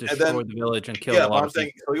Tails then- destroyed the village and killed yeah, a but lot I'm of saying,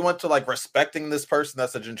 people. so he went to like respecting this person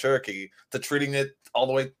that's a Jinchuriki to treating it all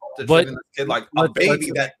the way to But treating this kid like a let's-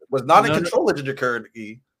 baby let's- that was not in no, no. control of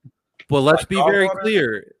Jinchuriki. Well, let's Like be very Godfather?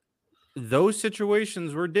 clear. Those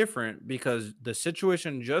situations were different because the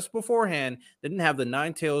situation just beforehand didn't have the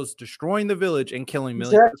Nine Tails destroying the village and killing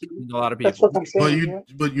millions, exactly, a lot of that's people. what I'm saying. yeah.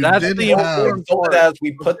 But you That's did the have important Told it part. as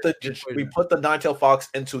we put the Nine-Tailed Fox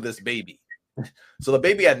into this baby. So the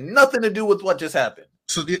baby had nothing to do with what just happened.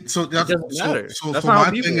 so that's doesn't matter. So That's not how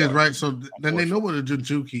my people thing is are, right. So then they know what a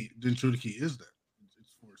Jinchuriki is. Then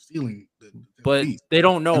it's for stealing the but beast. they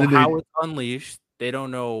don't know And then how it's unleashed. They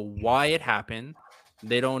don't know why it happened.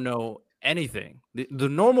 They don't know anything. The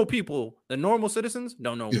normal people, the normal citizens,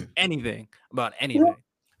 don't know Yeah. anything about anything.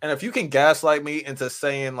 And if you can gaslight me into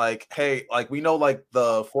saying like, hey, like we know like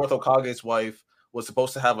the fourth Hokage's wife was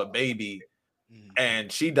supposed to have a baby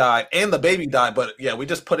and she died and the baby died, but yeah, we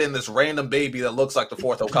just put in this random baby that looks like the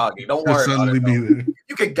fourth Hokage. Don't Just worry about suddenly it. be though. there.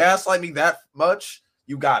 You can gaslight me that much,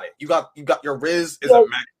 you got it. You got your Riz Well-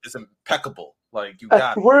 is impeccable. Like you At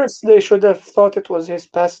got it. worst, they should have thought it was his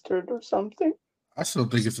bastard or something. I still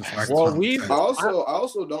think it's a lack of Well, common we've- sense. I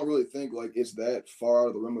also don't really think like it's that far out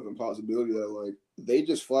of the realm of impossibility that like they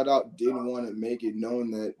just flat out didn't want to make it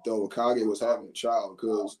known that the Hokage was having a child.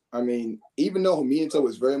 Because I mean, even though Minato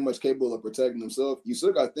is very much capable of protecting himself, you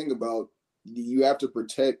still got to think about you have to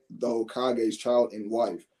protect the Hokage's child and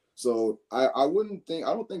wife. So I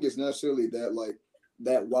don't think it's necessarily that like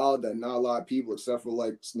that wild that not a lot of people except for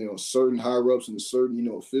like certain higher ups and certain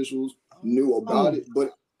officials knew about it.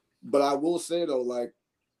 But I will say though, like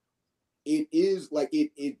it is like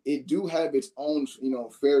it do have its own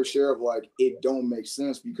fair share of like it don't make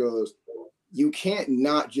sense because you can't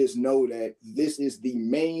not just know that this is the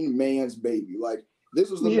main man's baby. Like this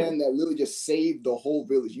was the Yeah. man that really just saved the whole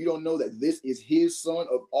village. You don't know that this is his son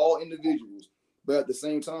of all individuals, but at the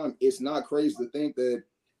same time, it's not crazy to think that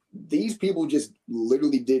these people just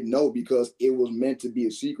literally didn't know because it was meant to be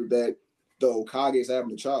a secret that the Hokage is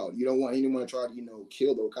having a child. You don't want anyone to try to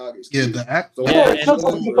kill the Hokage's Yeah, kid. the act. So Yeah, No, and- it's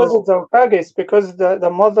not because of the Hokage, it's because the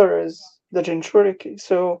mother is the Jinchuriki.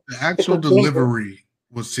 So The actual was dangerous. delivery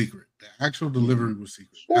was secret. The actual delivery was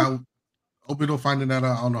secret. Yeah. How Obito finding that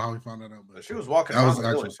out? I don't know how he found that out, But but she was walking That around was the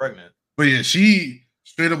actual- village pregnant. But yeah, she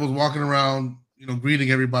straight up was walking around, greeting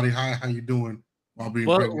everybody. Hi, how you doing? While being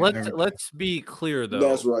Well, pregnant. and everything. let's be clear though.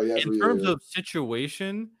 That's right. In terms of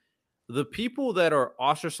situation, the people that are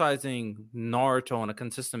ostracizing Naruto on a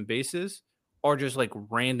consistent basis are just like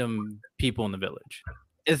random people in the village.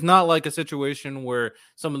 It's not like a situation where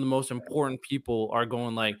some of the most important people are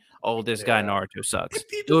going like, "Oh, this guy Yeah. Naruto sucks." If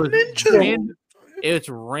It was ninja. random- it's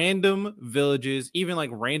random villages, even like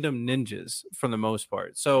random ninjas for the most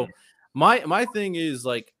part. So my thing is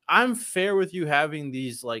like I'm fair with you having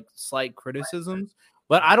these like slight criticisms,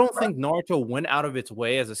 but I don't think Naruto went out of its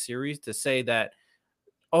way as a series to say that,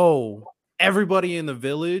 oh, everybody in the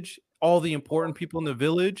village, all the important people in the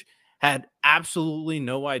village had absolutely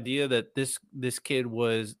no idea that this kid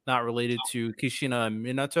was not related to Kishina and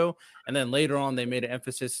Minato. And then later on they made an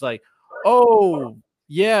emphasis like, oh,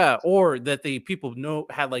 yeah, or that the people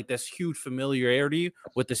had like this huge familiarity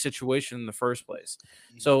with the situation in the first place.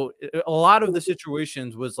 So a lot of the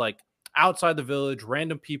situations was like outside the village,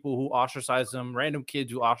 random people who ostracize them, random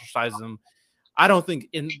kids who ostracize them. I don't think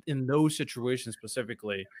in those situations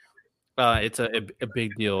specifically, it's a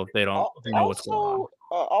big deal if they don't know what's going on.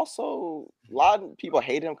 Also, a lot of people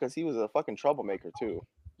hate him because he was a fucking troublemaker too.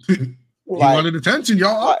 He Like- wanted attention,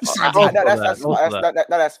 y'all. Like, Besides also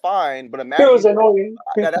that's fine, but it imagine was annoying.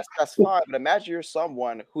 that's fine. But imagine you're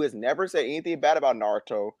someone who has never said anything bad about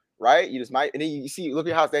Naruto, right? You just might, and then you see, look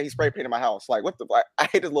at how he spray painted my house. Like, what the? Like, I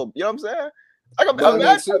hate this little. You know what I'm saying?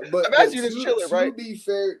 Like, imagine you just chilling, right? To be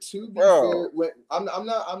fair, Bro. I'm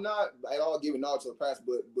not at all giving Naruto a pass,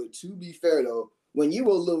 but to be fair though, when you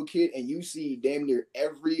were a little kid and you see damn near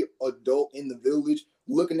every adult in the village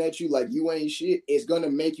looking at you like you ain't shit, it's gonna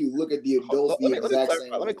make you look at the adults the exact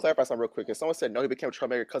same. Let me clarify something real quick. Because someone said no, he became a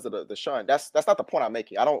troublemaker because of the shun. That's not the point I'm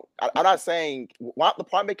making. I'm not saying what the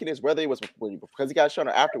point I'm making is whether it was because he got shunned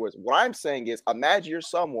or afterwards. What I'm saying is, imagine you're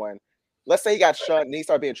someone. Let's say he got shunned and he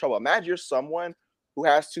started being in trouble. Imagine you're someone who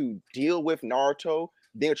has to deal with Naruto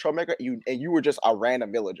being a troublemaker, and you were just a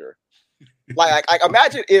random villager. Like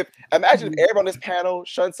imagine if everyone on this panel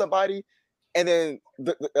shunned somebody, and then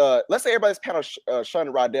let's say everybody on this panel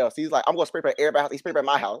shunned Rodell. So he's like, I'm gonna spray by everybody. He sprayed by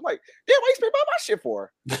my house. I'm like, damn, why you spray by my shit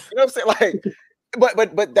for? You know what I'm saying? Like,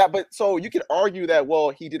 but so you can argue that, well,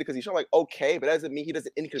 he did it because he's shunned. Like, okay, but that doesn't mean he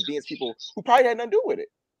doesn't inconvenience people who probably had nothing to do with it.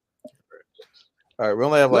 All right, we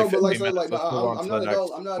only have like 15 minutes. I'm not at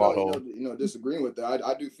all disagreeing with that.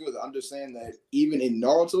 I do feel that. I'm just saying that even in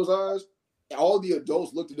Naruto's eyes, all the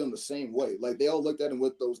adults looked at him the same way. Like they all looked at him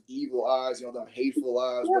with those evil eyes, them hateful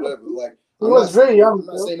eyes, whatever. Like he was very young. I'm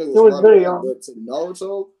not saying it was right very young. But to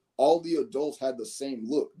Naruto, all the adults had the same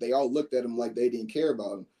look. They all looked at him like they didn't care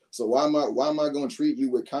about him. So why am I going to treat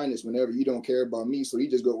you with kindness whenever you don't care about me? So he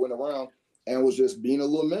just went around and was just being a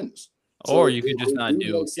little menace. Or you could just not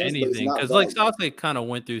do anything because, like, Sasuke kind of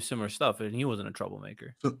went through similar stuff, and he wasn't a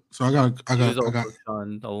troublemaker. So I got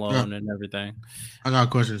son alone and everything. I got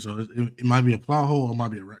a question. So it might be a plot hole or it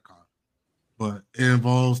might be a retcon, but it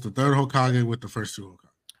involves the third Hokage with the first two Hokage.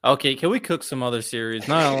 Okay, can we cook some other series?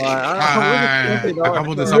 No, I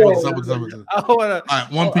want this. All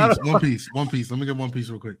right, One Piece. Let me get One Piece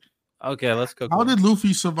real quick. Okay, let's cook. How did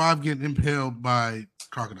Luffy survive getting impaled by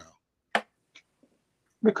crocodile?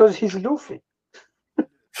 Because he's Luffy.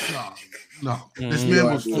 No. This man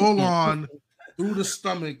was full on through the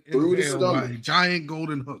stomach by a giant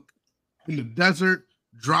golden hook in the desert,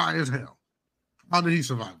 dry as hell. How did he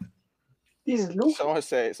survive it? He's Luffy.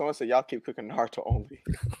 Someone said y'all keep cooking Naruto only.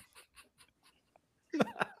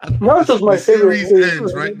 Naruto's my favorite series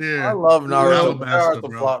ends right there. I love Naruto. Naruto, the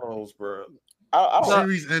plot holes, bro. I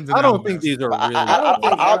don't think these are really.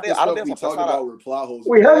 I don't think we talk about plot holes.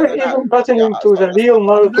 We haven't even gotten into the real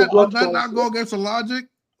Naruto plot holes. Does that not go against the logic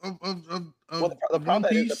of One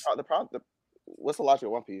Piece? What's the logic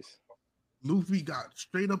of One Piece? Luffy got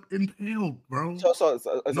straight up impaled, bro. So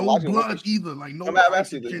no blood either. Like no. I'm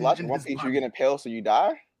asking you, the logic of One Piece, you get impaled, so you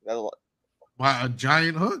die. By a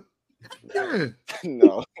giant hook. Yeah.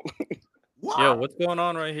 No. Wow. Yeah, what's going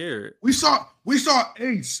on right here? We saw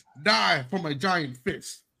Ace die from a giant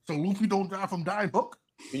fist. So Luffy don't die from dying hook.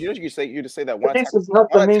 You just say that one attack, is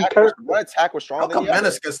not the main character. One attack was stronger than the other.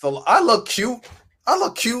 Gets the. I look cute.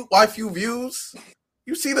 Waifu views.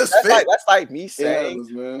 You see this? That's like me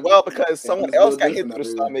saying, well, because someone else got hit through the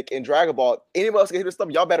stomach in Dragon Ball. Anybody else get hit through the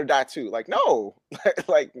stomach, y'all better die too. Like, no,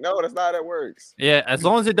 no, that's not how that works. Yeah, as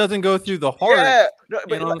long as it doesn't go through the heart. Yeah, no,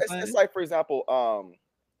 but it's like, for example,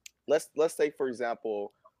 let's say, for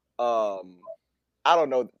example, I don't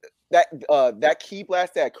know, that ki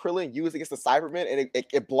blast that Krillin used against the Cybermen and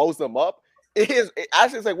it blows them up. It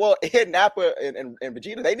actually like, well, it hit Nappa and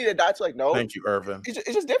Vegeta. They need to die too. Like, no, thank you, Irvin. It's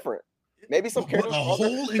just different. Maybe some characters a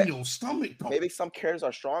hole in your stomach. Though. Maybe some characters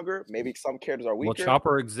are stronger. Maybe some characters are weaker. Well,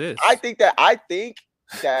 Chopper exists. I think that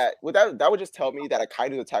that would just tell me that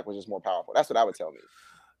Akaido's attack was just more powerful. That's what I would tell me.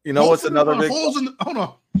 You know what's another big? Hold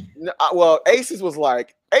on. Well, Aces was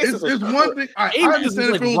like Aces. It's one thing. I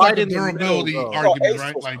understand if it was like a durability argument,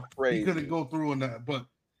 right? Like you couldn't go through in that, but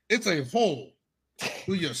it's a hole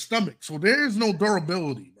through your stomach, so there is no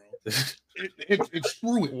durability, bro. It's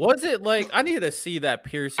through it. Was it like I needed to see that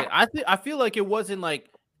piercing? I feel like it wasn't like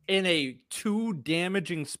in a too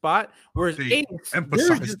damaging spot, whereas Ace,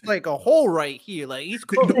 there's just like a hole right here. Like he's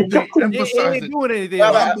they emphasized ain't doing anything.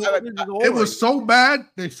 It was so bad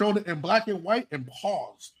they showed it in black and white and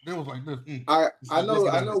paused. It was like this. I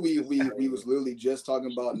know we was literally just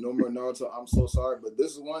talking about No More Naruto. I'm so sorry, but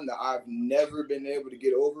this is one that I've never been able to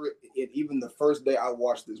get over it. Even the first day I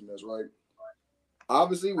watched this mess, right?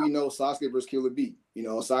 Obviously, we know Sasuke versus Killer Bee. You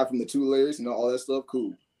know, aside from the 2 layers, all that stuff,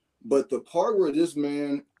 cool. But the part where this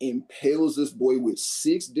man impales this boy with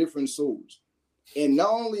 6 different swords, and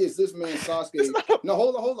not only is this man Sasuke, no,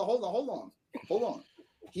 hold on.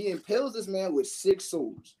 He impales this man with 6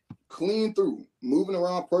 swords, clean through, moving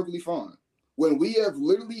around perfectly fine. When we have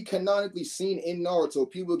literally canonically seen in Naruto,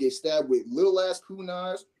 people get stabbed with little ass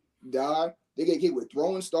kunais, die. They get hit with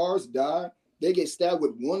throwing stars, die. They get stabbed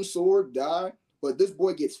with 1 sword, die. But this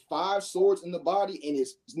boy gets 5 swords in the body and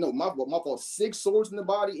is my fault, 6 swords in the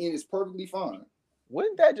body and is perfectly fine.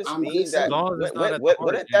 Wouldn't that just mean that?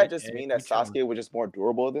 Wouldn't that just mean that Sasuke was just more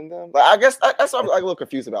durable than them? Like, I guess that's what I'm like a little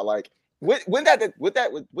confused about. Like, wouldn't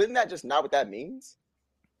that just not what that means?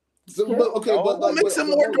 So, but makes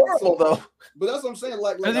him more durable though. But that's what I'm saying.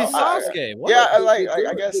 Like he's Sasuke.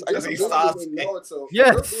 I guess he's Sasuke.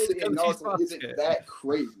 Yes, Naruto isn't that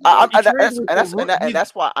crazy. And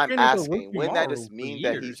that's why I'm asking. Wouldn't that just mean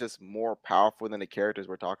that he's just more powerful than the characters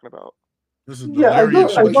we're talking about? I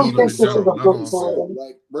don't think this is a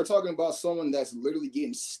like we're talking about someone that's literally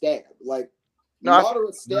getting stabbed. Like No, I-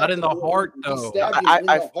 Madara stabbed Not in the him, heart, he though. stabbed him I, in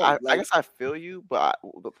I, the I, heart. I guess I feel you, but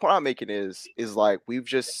the point I'm making is like we've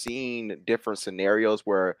just seen different scenarios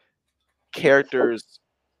where characters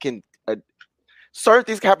can certain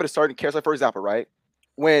things can happen to certain characters. Like for example, right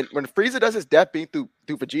when Frieza does his death beam through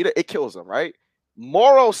Vegeta, it kills him. Right,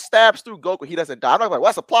 Moro stabs through Goku, he doesn't die. I'm not like, well,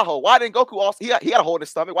 that's a plot hole. Why didn't Goku also? He got a hole in his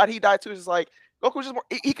stomach. Why did he die too? It's just like Goku just more,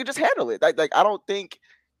 he could just handle it. Like I don't think.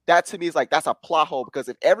 That to me is like that's a plot hole because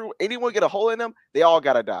if anyone get a hole in them, they all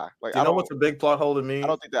gotta die. Like You know what's a big plot hole to me? I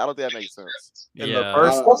don't think that makes sense. In Yeah. the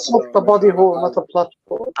first, That's not the body hole, not a plot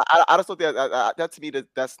hole. I just don't think that to me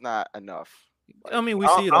that's not enough. I mean, we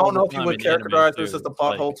I see it. I all don't know the if you time would in anime, characterize this too. as the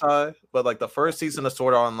plot Like, hole, Ty, but like the first season of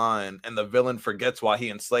Sword Art Online, and the villain forgets why he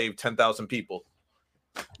enslaved 10,000 people.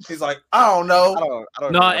 He's like, I don't know. I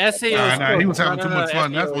don't No, remember that. SAO. Nah, he was having No, too no, much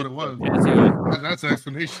fun. That's SAO what it was. SAO. That's the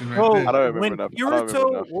explanation right Bro, there. I don't remember when enough. I don't remember Kirito,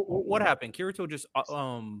 enough. what happened? Kirito just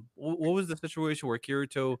what was the situation where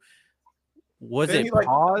Kirito was Then it he, like-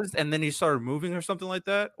 paused and then he started moving or something like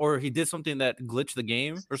that, or he did something that glitched the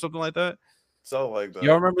game or something like that? So like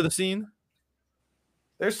Y'all remember the scene?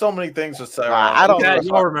 there's so many things to say. I don't. Yeah,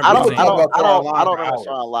 y'all remember I the don't. scene. I don't. I don't. Online I don't for remember hours.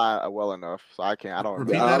 Sword Art Online well enough, so I can't. I don't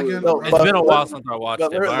Repeat remember. that again. No, It's but- been a but- while since I watched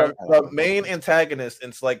But it. the main antagonist,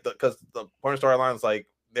 it's like because the point of Story Line is like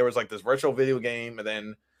there was like this virtual video game, and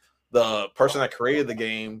then the person that created the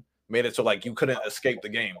game made it so like you couldn't escape the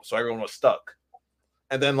game, so everyone was stuck.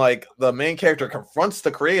 And then like the main character confronts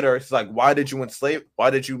the creator. He's like, "Why did you enslave?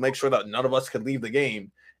 Why did you make sure that none of us could leave the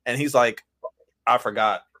game?" And he's like, "I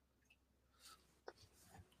forgot."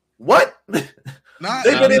 What? Nah,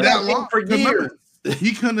 They've been in that that game long. for Remember, years.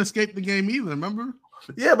 he couldn't escape the game either. Remember?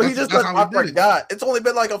 Yeah, but he That's- just that's like, how I he did it. forgot. It's only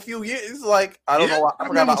been like a few years. He's like, I don't know. I That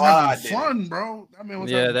forgot man was why I having did. fun, bro. That man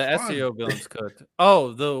was Yeah, having the fun. SEO villain's cooked.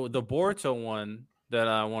 Oh, the Boruto one that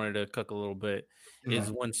I wanted to cook a little bit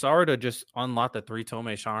is when Sarada just unlocked the 3-tome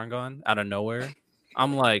Sharingan out of nowhere.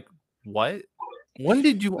 I'm like, what? When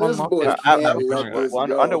did you This unlock boy that? can't Sharingan? let this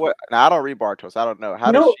Under go. what? Now I don't read Bartos. I don't know. How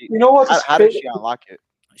You does know, she? you know what is How did crazy? she unlock it?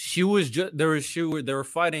 She was just they were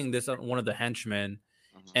fighting this one of the henchmen,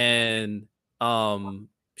 Mhm. and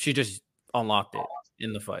she just unlocked it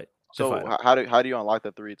in the fight. to So fight. how do you unlock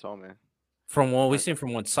the 3-tome? From what we seen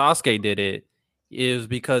from when Sasuke did it, is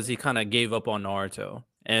because he kind of gave up on Naruto,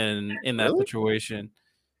 and in that Really? situation,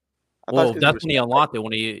 I thought well, it's 'cause that's when he unlocked it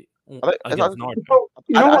when he I against thought- Naruto.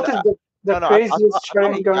 You know I- what is the no, I craziest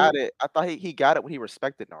thought he Sharingan? got it. I thought he got it when he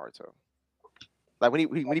respected Naruto. Like when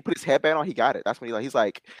he put his headband on, he got it. That's when he's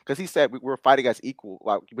like, because he said we're fighting as equal.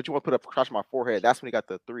 Like, but you want to put a crush on my forehead. That's when he got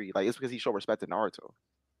the 3. Like, it's because he showed respect to Naruto.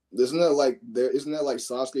 Isn't that like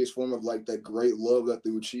Sasuke's form of like that great love that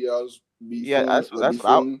the Uchihas be Yeah,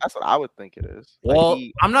 feeling, that's what I would think it is. Like, Well,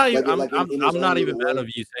 he- I'm not even. like in his I'm not own even little mad way. of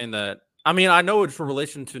you saying that. I mean, I know it's for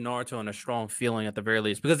relation to Naruto and a strong feeling at the very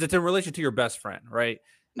least because it's in relation to your best friend, right?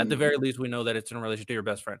 At the Mhm. very least, we know that it's in relation to your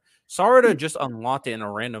best friend. Sarada just unlocked it in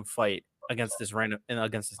a random fight against this oh,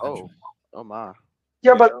 henchman. oh my.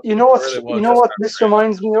 Yeah, but you know what? really was You know just what kinda this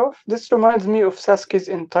reminds me of? This reminds me of Sasuke's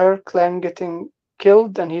entire clan getting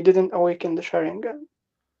killed, and he didn't awaken the Sharingan.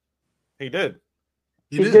 He did.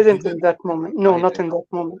 He didn't in that moment. No, He not did. in that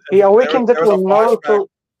moment. He awakened it there was a when Naruto.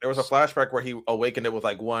 There was a flashback where he awakened it with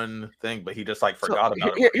like one thing, but he just like So, forgot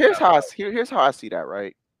about here- it. here's how I see that,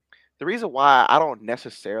 right? The reason why I don't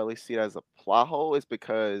necessarily see it as a plot hole is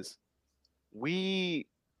because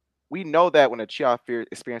we know that when a Uchiha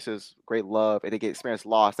experiences great love and they experience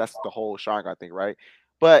loss, that's the whole Sharingan thing, right?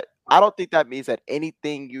 But I don't think that means that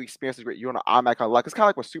anything you experience is great. You're on an automatic unlock. It's kind of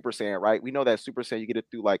like with Super Saiyan, right? We know that Super Saiyan you get it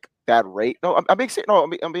through like that rate. No, I'm being serious. No,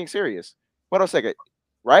 I'm being serious. Wait a second,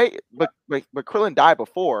 right? But Krillin died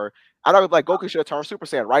before. I know like Goku should have turned Super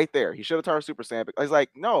Saiyan right there. He should have turned Super Saiyan. But it's like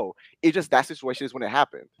no, it just that situation is when it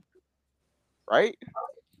happened, right?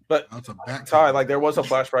 But That's a back. Ty, like there was a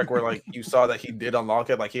flashback where like you saw that he did unlock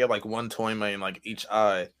it. Like he had like one toyma in like each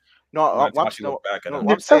eye. No, When I'm, Itachi looked back at him.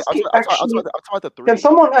 I'm saying, I'm Sasuke talking about the 3. Can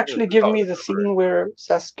someone actually give me the scene where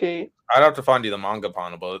Sasuke? I'd have to find you the manga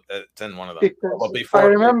panel, but it's in one of them. Because But I before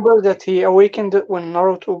remember that he awakened it when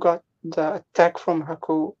Naruto got the attack from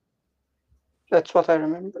Haku. That's what I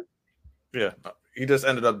remember. yeah, he just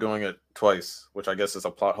ended up doing it twice, which I guess is a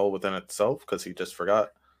plot hole within itself because he just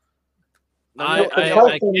forgot. I It can't.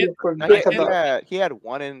 helped him to No, forget about. he had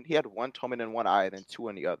one Tomen in one eye and then 2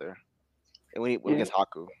 in the other. And when he went Yeah. against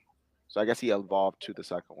Haku. So I guess he evolved to the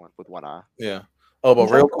second one with one eye. Yeah. Oh,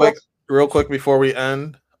 but real quick before we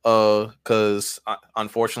end, because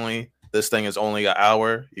unfortunately this thing is only an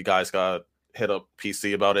hour. You guys got hit up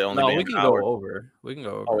PC about it only No, being we an can hour. go over. We can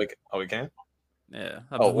go Oh, over. we can. Yeah,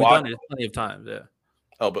 Oh, we've why- done it plenty of times. Yeah,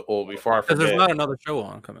 Oh, but before I because there's forget, not another show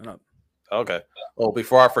on coming up. Okay. Well,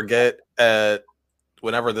 before I forget,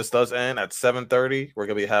 whenever this does end at 7:30, we're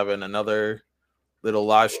gonna be having another little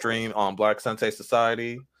live stream on Black Sensei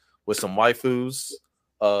Society with some waifus.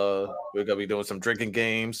 We're gonna be doing some drinking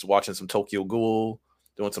games, watching some Tokyo Ghoul,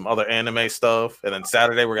 doing some other anime stuff, and then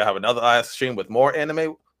Saturday we're gonna have another live stream with more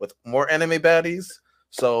anime baddies.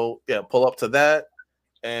 So yeah, pull up to that,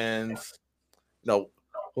 and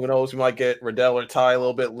who knows, we might get Riddell or Ty a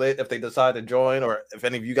little bit lit if they decide to join, or if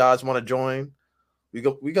any of you guys want to join. We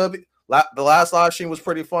gonna be. The last live stream was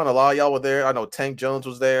pretty fun. A lot of y'all were there. I know Tank Jones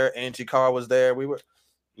was there. Angie Carr was there. We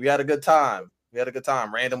had a good time.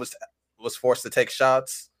 Random was forced to take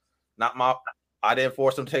shots. I didn't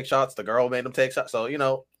force him to take shots. The girl made him take shots. So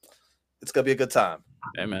it's gonna be a good time.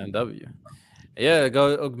 Hey man, W. Yeah,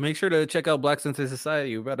 go make sure to check out Black Sensei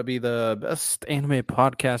Society. We're about to be the best anime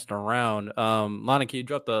podcast around. Lana, can you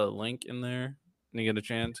drop the link in there when you get a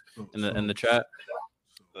chance in the chat?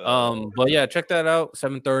 But yeah, check that out.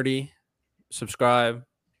 7:30. Subscribe.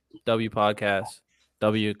 W podcast,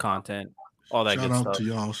 W content, all that good stuff.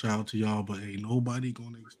 Shout out to y'all, but ain't nobody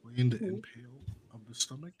gonna explain the impale of the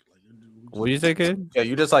stomach. What do you think, kid? Yeah,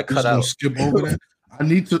 you just cut out. Skip over that. I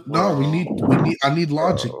need to. No, we need. I need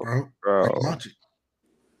logic, bro. Like logic.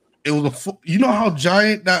 It was you know how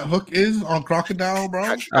giant that hook is on Crocodile, bro.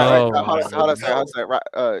 How to say? Right,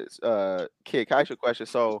 kid, can I ask you a question?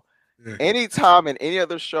 So. Yeah. Anytime in any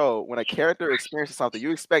other show, when a character experiences something, you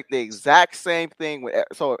expect the exact same thing.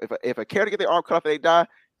 So if a character get their arm cut off and they die,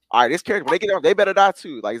 all right, this character when they get their arm, they better die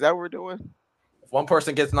too. Like, is that what we're doing? If one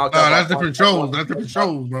person gets knocked out, that's different shows. That's different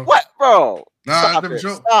shows, bro. What, bro? That's different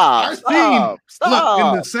shows. Stop. Look,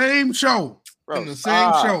 in the same show, I see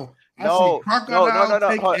Crocodile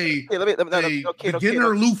take a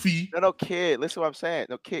beginner Luffy. No, kid. Listen to what I'm saying.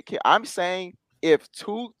 No, kid. I'm saying if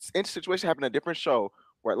two situations happen in a different show.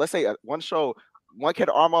 Where let's say one show, one kid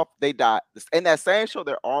arm off, they die. In that same show,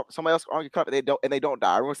 somebody else arm get cut, they don't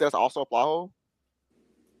die. Everyone says that's also a plot hole.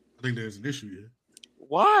 I think there's an issue here.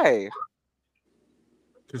 Why?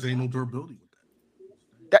 Because ain't no durability with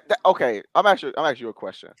that. Okay, I'm asking you a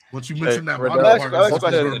question. Once you mentioned that, in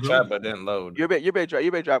the chat, but didn't load. You're a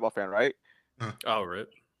Dragon Ball fan, right? Oh, right.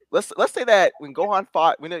 Let's say that when Gohan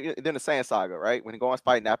fought, when in the Saiyan saga, right? When Gohan's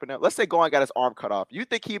fighting Nappa, let's say Gohan got his arm cut off. You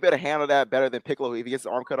think he better handle that better than Piccolo if he gets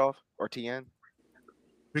his arm cut off, or Tien?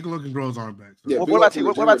 Piccolo can grow his arm back. So. Yeah, what about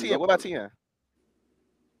Tien?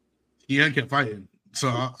 Tien can fight him.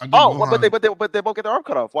 So but they both get their arm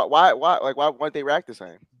cut off. Why wouldn't they react the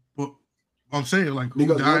same? Well, I'm saying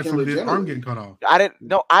who died from his arm getting cut off? I didn't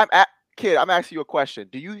know. I'm asking you a question.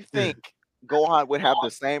 Do you think? Yeah. Gohan would have the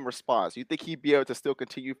same response. You think he'd be able to still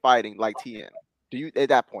continue fighting like Tien? Do you at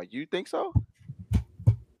that point? You think so?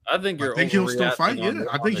 I think he'll still fight. Yeah,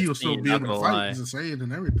 I think he'll still be able to fight. He's a Saiyan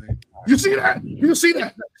and everything. You see that?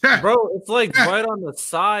 Bro, it's like right on the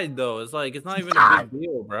side though. It's like it's not even a big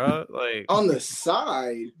deal, bro. Like on the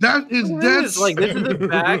side. That is dead. Like this is the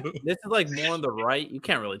back. This is like more on the right. You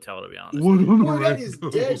can't really tell, to be honest. Boy, that is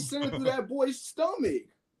dead center through that boy's stomach.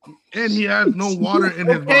 And he has no water in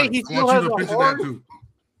his body. I want you to picture that too.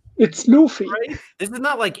 It's Luffy. Right? This is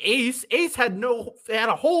not like Ace. Ace had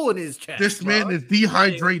a hole in his chest. This man is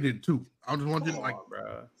dehydrated too. I just want you to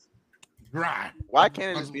bro. Dry. Why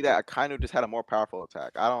can't it just be that Akainu just had a more powerful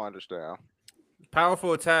attack? I don't understand.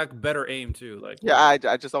 Powerful attack, better aim too. Like I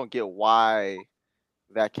just don't get why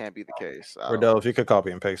that can't be the case. Riddell, if you could copy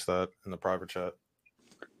and paste that in the private chat.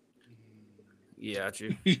 Yeah,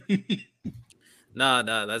 you. Nah,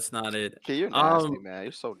 that's not it. Okay, you're nasty, man.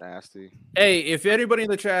 You're so nasty. Hey, if anybody in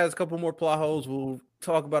the chat has a couple more plot holes, we'll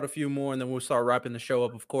talk about a few more, and then we'll start wrapping the show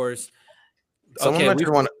up, of course. Someone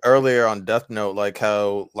mentioned one earlier on Death Note, like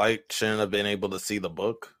how Light shouldn't have been able to see the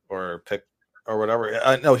book or pick or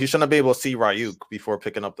whatever. No, he shouldn't be able to see Ryuk before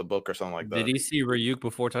picking up the book or something like that. Did he see Ryuk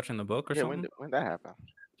before touching the book or something? When that happened?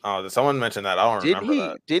 Oh, someone mentioned that. I don't remember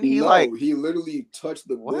that. Didn't he he literally touched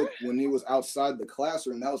the book when he was outside the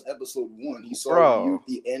classroom. That was episode 1. He saw Ryuk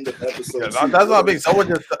the end of episode 2. That's not big.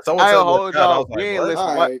 Someone I ain't gonna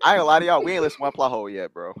lie to y'all. We ain't listened to one plot hole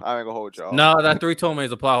yet, bro. I ain't gonna hold y'all. No, that 3 told me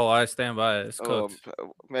is a plot hole. I stand by it. It's cooked.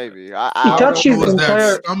 Maybe. He touches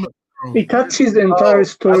the entire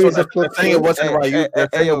story as a plot. They're saying it wasn't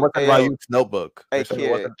Ryuk's notebook. Hey,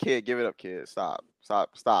 kid, give it up, kid. Stop.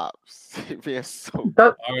 Being so...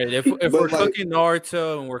 All right, if we're cooking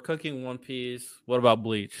Naruto and we're cooking One Piece, what about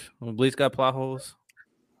Bleach? Bleach got plot holes?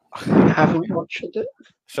 I haven't watched it.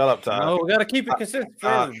 Shut up, Ty. No, we gotta keep it consistent.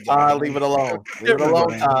 Leave it alone. Leave it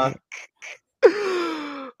alone, Ty.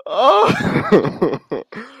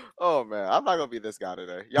 Oh man, I'm not gonna be this guy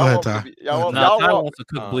today. Go ahead, Want me Ty. to be, y'all want, Nah, y'all Ty want. wants to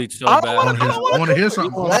cook Bleach so I bad. don't I want to hear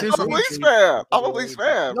something. I want to hear I'm a something. Bleach fan. I'm a Bleach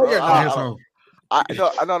fan, No, bro. you're I want to hear not.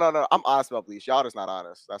 something. No. I'm honest about Bleach. Y'all just not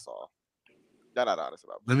honest. That's all. Y'all not honest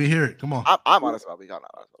about Bleach. Let me hear it. Come on. I'm honest about Bleach. Y'all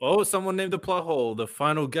not honest. Oh, someone named the plot hole. The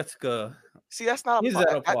final Getsuka. See, that's not a He's plot.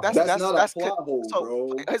 at a plot. That's not a plot hole, so,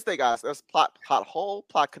 bro. Here's the thing, guys. That's plot hole,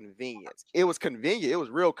 plot convenience. It was convenient. It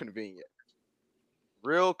was real convenient.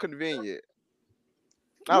 Real convenient.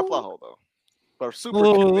 Not a plot hole though, but super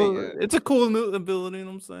convenient. It's a cool new ability. You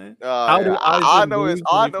know what I'm saying? How do I know lose is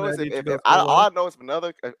all I when know is they if, had if, each if other all I know is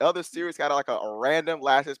if other series got like a random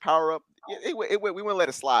last power up, we wouldn't let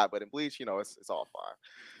it slide. But in Bleach, it's all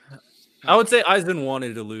fine. I would say Aizen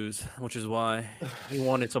wanted to lose, which is why he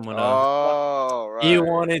wanted someone else. Oh, right. He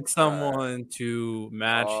wanted someone to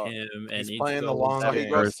match him, and He's Ichigo playing the was long that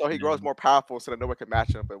game. So he grows person. more powerful, so that no one can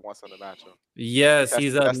match him, but wants him to match him. Yes,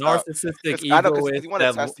 he's a That's not- narcissistic I know because egoist he wanted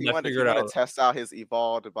to test. He that wanted figured to out. test out his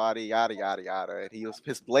evolved body, yada yada yada. And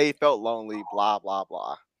his blade felt lonely, blah blah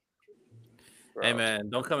blah. Hey Bro.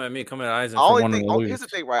 man, don't come at me. Come at Aizen for wanting to lose. Here's the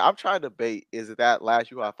thing, right? I'm trying to debate: is it that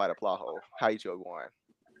last Yuha fight a plot hole? How you two going?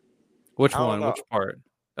 Which I don't one? know. Which part?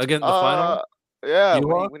 Again, the final. Yeah,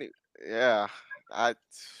 Yuha? yeah. I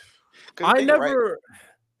never.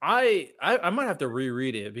 I might have to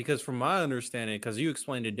reread it because from my understanding, because you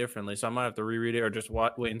explained it differently, so I might have to reread it or just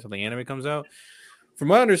wait until the anime comes out. From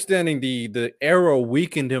my understanding, the arrow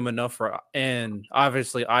weakened him enough and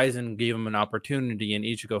obviously Aizen gave him an opportunity and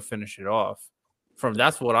Ichigo finished it off.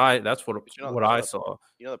 That's what I saw.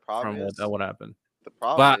 The problem from is what happened. The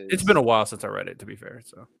problem but is, it's been a while since I read it, to be fair.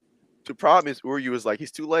 So the problem is Uryu is like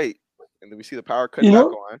he's too late, and then we see the power cut back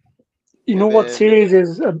on. You know what series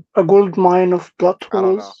is a gold mine of plot I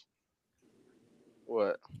don't know.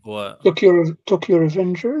 holes? What? Tokyo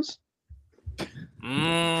Revengers.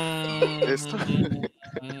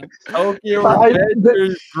 Tokyo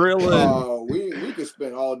Revengers Krillin. We could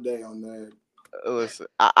spend all day on that. Listen,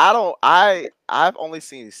 I've only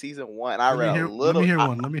seen season 1. I read a little.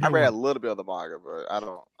 I read a little bit of the manga, but I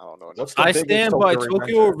don't know. I stand by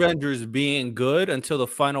Tokyo Revengers being good until the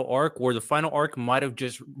final arc, where the final arc might have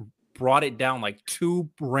just brought it down like 2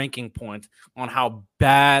 ranking points on how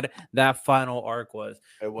bad that final arc was.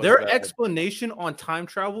 Their explanation on time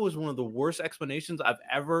travel is one of the worst explanations I've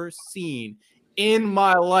ever seen in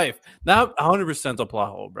my life. That 100% a plot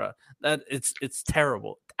hole, bro. That it's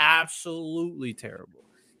terrible, absolutely terrible.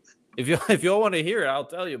 If y'all want to hear it, I'll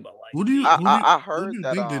tell you. But like, I heard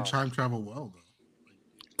that think did time travel well though?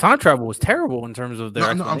 Time travel was terrible in terms of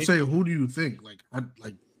their. No, I'm saying, who do you think? Like,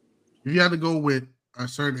 if you had to go with a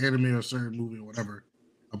certain anime or a certain movie or whatever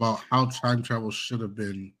about how time travel should have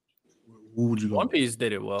been, who would you go? One Piece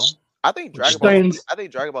did it well. I think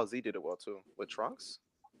Dragon Ball Z did it well too with Trunks.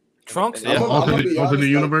 Trunks, yeah. Alternate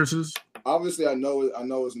universes. Obviously, I know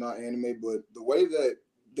it's not anime, but the way that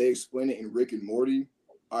they explain it in Rick and Morty,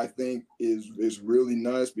 I think is really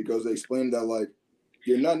nice because they explain that like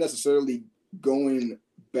you're not necessarily going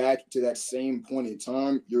back to that same point in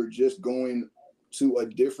time. You're just going to a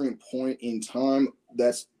different point in time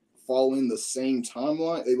that's following the same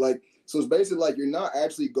timeline. So it's basically like you're not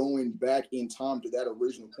actually going back in time to that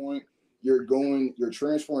original point. You're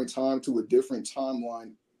transferring time to a different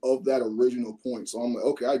timeline of that original point. So I'm like,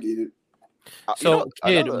 okay, I get it. So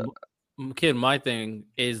kid, my thing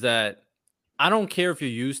is that I don't care if you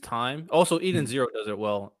use time. Also, Eden Zero does it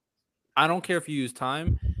well. I don't care if you use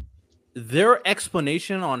time. Their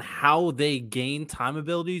explanation on how they gain time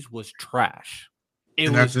abilities was trash.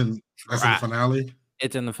 That's in the finale.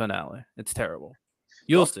 It's in the finale. It's terrible.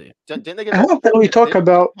 You'll see. Didn't they get? How can we talk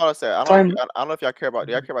about time? I don't know if y'all care about.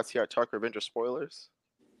 Do y'all care about Tokyo Revenger spoilers?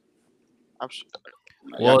 I'm sure.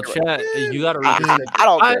 Well, chat, you got to read. I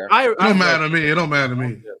don't care. It don't matter to me. It don't matter to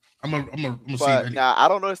me. I'm gonna see. Nah, I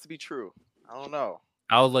don't know this to be true. I don't know.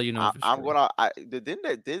 I'll let you know.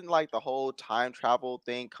 Didn't like the whole time travel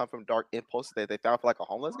thing come from Dark Impulse that they found for like a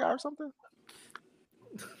homeless guy or something?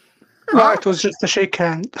 No, it was just a shake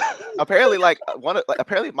hand. Apparently,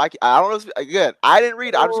 apparently Mikey. I don't know. Again, I didn't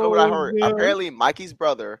read it. I just know what I heard. Yeah. Apparently, Mikey's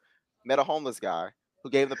brother met a homeless guy who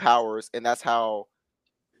gave him the powers, and that's how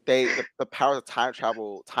the powers of time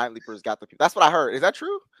travel, time leapers got the people. That's what I heard. Is that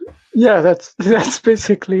true? Yeah, that's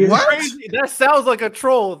basically what? That sounds like a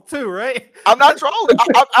troll too, right? I'm not trolling.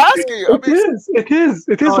 I'm asking you. It is.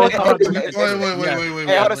 Wait.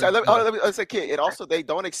 Let me say, kid. And also, they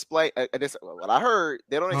don't explain. What I heard,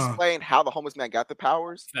 they don't explain how the homeless man got the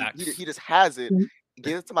powers. He just has it.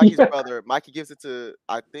 Gives it to Mikey's brother. Mikey gives it to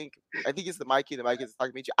I think it's the Mikey. The Mikey gives it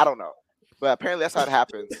to Takemichi. I don't know. But apparently that's how it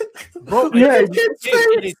happens. Bro,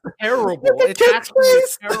 it's terrible. It's actually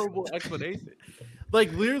a terrible explanation.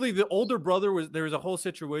 Like literally, the older brother there was a whole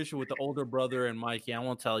situation with the older brother and Mikey. I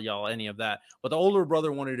won't tell y'all any of that, but the older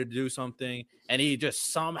brother wanted to do something, and he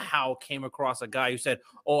just somehow came across a guy who said,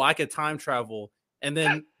 "Oh, I could time travel." And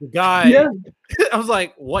then the guy, Yeah, I was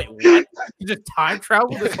like, "What? What? You just time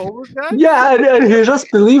travel this homeless guy?" yeah, and he just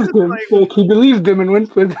believed him. Like- Like he believed him and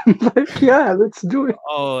went with him. Like, yeah, let's do it.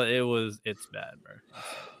 Oh, it's bad, bro.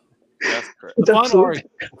 That's crazy. The That's final it.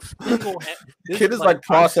 arc, Kid is like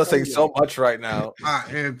processing so much right now. I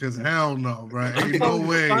am because hell no, bro. I'm Ain't no telling you,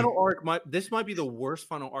 way. the final arc this might be the worst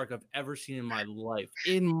final arc I've ever seen in my life.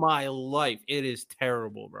 In my life, it is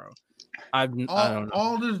terrible, bro. I don't know.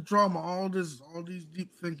 All this drama, all these deep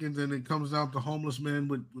thinkings, and it comes down to homeless man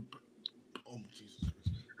with oh Jesus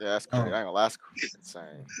Christ. Yeah, that's crazy. I ain't gonna lie, that's insane.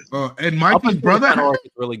 And I'll Mikey's put the brother. final arc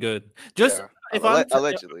is really good. Just Yeah. if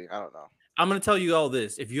Allegedly, I don't know. I'm gonna tell you all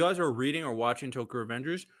this. If you guys are reading or watching Tokyo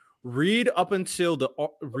Revengers, read up until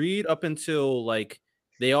like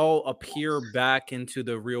they all appear back into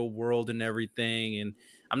the real world and everything. And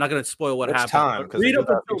I'm not gonna spoil what Which happened. time? But 'Cause read they up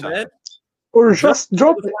do that until every then. time. Or just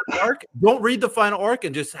drop The it. final arc. Don't read the final arc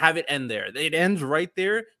and just have it end there. It ends right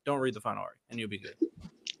there. Don't read the final arc, and you'll be good.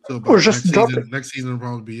 So Or just drop it. Next season will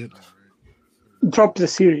probably be it. Drop the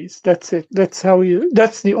series. That's it. That's how you.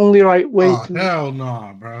 That's the only right way Oh to. hell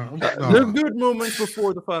no, bro. There's No. good moments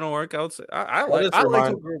before the final arc. I would say I That like just Tokyo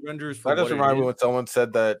remind- Revengers for That just what it reminded me is. when someone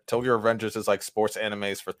said that Tokyo Revengers is like sports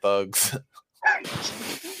animes for thugs.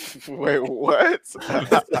 Wait, what?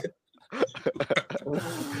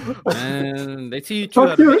 And they teach you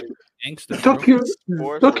how to be gangster. bro. Tokyo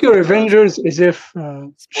Sports Tokyo for thugs. Revengers is if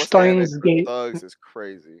Sports Steins anime for Gate. thugs is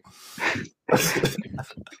crazy.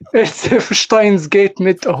 It's if Steins Gate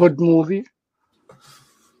met a hood movie.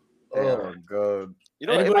 Oh god. You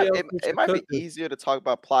know, Anybody else it might be cook this? easier to talk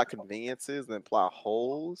about plot conveniences than plot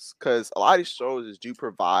holes because a lot of these shows do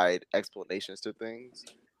provide explanations to things,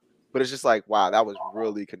 but it's just like, wow, that was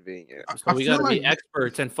really convenient. So we feel gotta be like-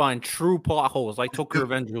 experts and find true plot holes like Tokyo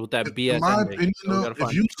Revengers with that BS In my ending. opinion, So we though, gotta if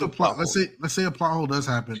find you true supply, plot let's holes. say a plot hole does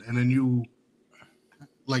happen, and then you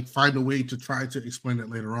like find a way to try to explain it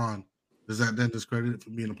later on, does that then discredit it for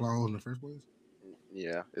being a plot hole in the first place?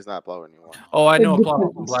 Yeah, it's not blow anymore. Oh, I know a It plot hole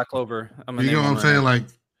depends. from Black Clover. I'm gonna You know name what I'm one saying? right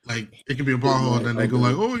now. Like it can be a plot hole, and then they go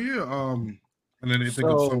like, "Oh yeah," and then they think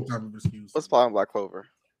of some So- type of excuse. Let's plot on Black Clover.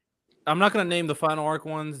 I'm not gonna name the final arc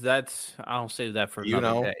ones. I'll save that for You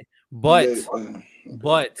another know. day. But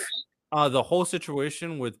Yeah, the whole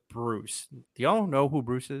situation with Bruce. Do y'all know who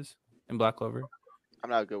Bruce is in Black Clover? I'm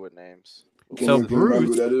not good with names. Can So you remember who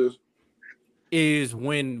Bruce- that is? Is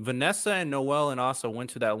when Vanessa and Noel and Asa went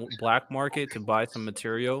to that black market to buy some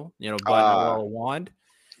material, buy Noel a wand.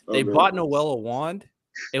 They Okay. bought Noel a wand.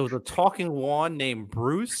 It was a talking wand named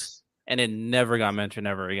Bruce, and it never got mentioned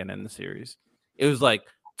ever again in the series. It was like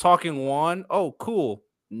talking wand. Oh, cool.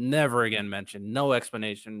 Never again mentioned. No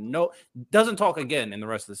explanation. No, doesn't talk again in the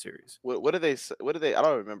rest of the series. What did they say? What did they? I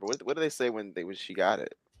don't remember. What did they say when she got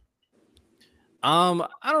it? I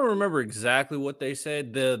don't remember exactly what they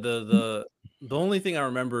said. The only thing I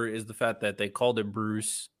remember is the fact that they called it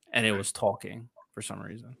Bruce and it was talking for some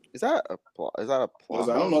reason. Is that a plot? Is that a plot?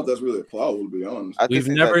 I don't know if that's really a plot, to be honest. I We've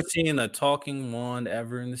think never that- seen a talking wand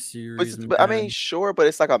ever in the series. but I mean, man. sure, but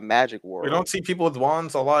it's like a magic world. We don't see people with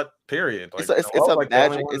wands a lot. Period. It's Like, a Noel's magic- like the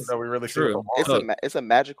only one it's- that we really see True. with a wand. It's a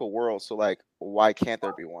magical world. So like, why can't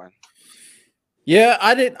there be one? Yeah,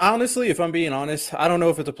 I did. Honestly, if I'm being honest, I don't know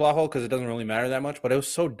if it's a plot hole because it doesn't really matter that much. But it was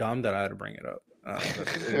so dumb that I had to bring it up. It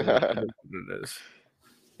is what it is.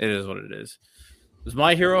 It is what it is. Does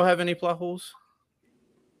My Hero have any plot holes?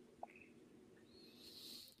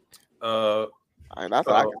 Not that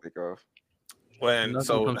I So- can think of. When Nothing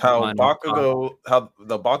so comes to how mind on Bakugo, how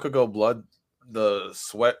the Bakugo blood, the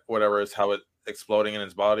sweat, whatever is how it exploding in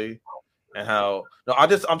his body, and how I'm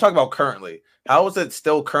talking about currently. How is it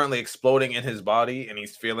still currently exploding in his body, and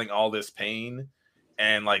he's feeling all this pain,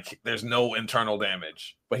 and like there's no internal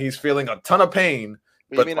damage, but he's feeling a ton of pain.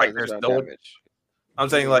 What But, do you mean like, there's there's no no- damage? I'm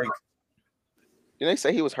saying like Didn't they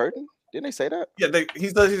say he was hurting? Didn't they say that? yeah,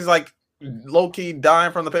 he's like low key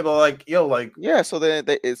dying from the pain. But like yo, like Yeah. So then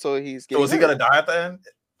so he's so getting. is he hurt. gonna die at the end?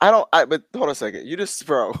 But hold on a second. You just,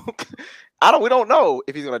 bro. we don't know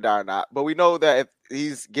if he's gonna die or not, but we know that if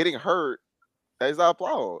he's getting hurt, that he's not a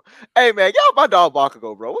plot hole. Hey man, y'all my dog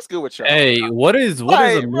Bakugo, bro. What's good with y'all? Hey, what is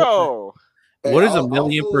Like, a bro? what does Hey, a I'll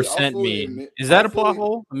million fully percent admit- mean? Is that a I'll plot fully-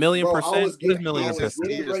 hole? A million Bro, I percent? was What is getting, million I was percent?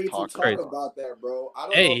 getting ready to Talk talk crazy. about that, bro. I don't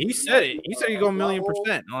know Hey, if he it's said not it. He said you go a plot million hole,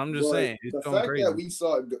 percent. I'm just but saying, he's the going fact crazy.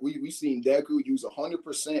 that we seen Deku use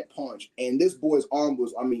 100% punch, and this boy's arm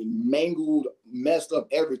was, mangled, messed up,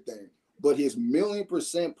 everything. but his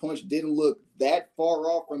 1,000,000% punch didn't look that far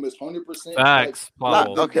off from his 100%. Facts.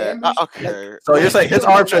 Paul. Okay. Okay. So you're saying his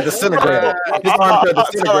arm should disintegrate? His arm should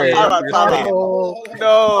disintegrate.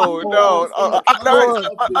 No.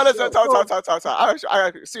 Listen, talk.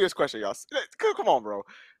 I got a serious question, y'all. Come on, bro.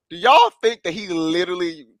 Do y'all think that he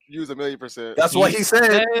literally used 1,000,000%? That's what he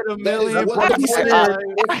said. A million What he percent. said.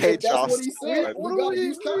 I hate That's y'all. what he said. We gotta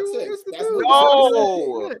use context. That's what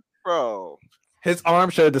No, bro. His arm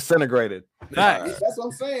should have disintegrated. Facts. That's what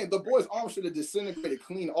I'm saying. The boy's arm should have disintegrated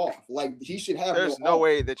clean off. Like he should have. There's no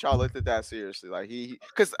way that y'all looked at that seriously. Like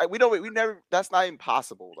because we never. That's not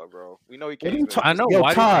impossible, though, bro. We know he What are you can't. talking- I know. Yo,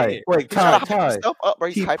 Why Ty, did he- wait, He's trying to Ty. hype himself up, bro.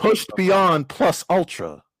 He's He hyping pushed himself up. beyond plus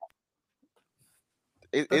ultra.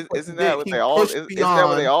 Isn't that what He they all? pushed Isn't that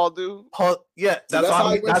what they beyond- all do? Yeah, So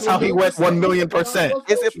that's how he went 1,000,000%.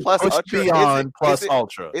 Is it plus Pushed ultra? beyond plus is it,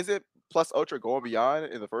 ultra. Is it plus ultra going beyond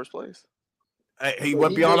in the first place? He So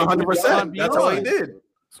went he beyond went 100%. beyond. That's all he did.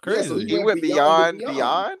 It's crazy. so He went beyond.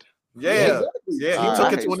 Yeah, Exactly. yeah. He I took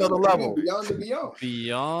hate it to another you. level. Beyond the beyond. He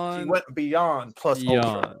Beyond. went beyond plus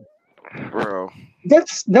ultra. Beyond. Bro.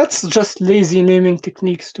 That's just lazy naming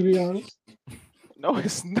techniques, to be honest. No,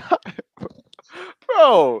 it's not.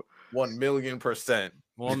 Bro. 1,000,000%.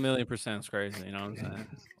 1,000,000% is crazy. You know what I'm saying?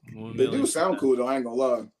 1 They do million sound cool though. I ain't gonna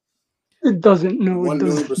lie. It doesn't. No, it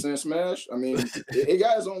 1,000,000% doesn't. smash. I mean, it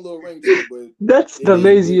got its own little ring to it, but That's It the is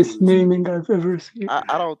laziest what it is. naming I've ever seen.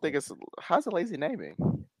 I don't think it's. How's it lazy naming?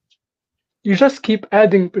 You just keep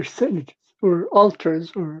adding percentages or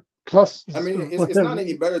alters or plus. I mean, or it's whatever. not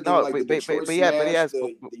any better than No, like the but Detroit yeah, but he Smash, has-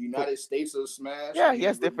 the United States of Smash. Yeah, I he mean,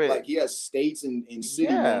 has different- Like he has states and city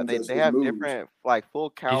Yeah, names they, as they his have moves. different like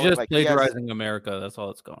full count. He's just like he has- plagiarizing America. That's all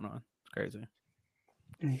that's going on. It's crazy.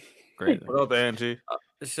 Crazy. What up, Angie?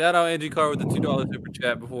 Shout out Angie Carr with the $2 super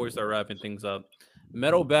chat before we start wrapping things up.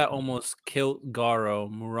 Metal Bat almost killed Garo.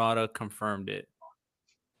 Murata confirmed it.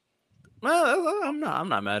 Well, I'm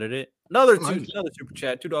not mad at it. Another super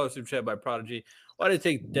chat, $2 super chat by Prodigy. Why did it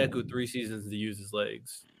take Deku 3 seasons to use his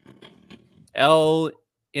legs? L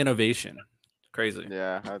innovation. Crazy.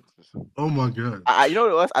 Yeah, Oh my god. you know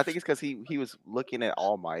what it was? I think it's because he was looking at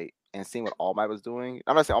All Might and seeing what All Might was doing.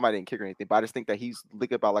 I'm not saying All Might didn't kick or anything, but I just think that he's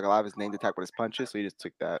looking about like a lot of his named attack with his punches, so he just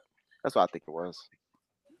took that. That's what I think it was.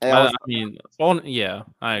 And I mean, yeah,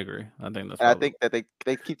 I agree. I think that's. and I probably- think that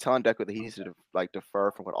they keep telling Deku that he needs to like defer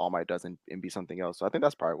from what All Might does and be something else. So I think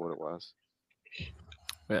that's probably what it was.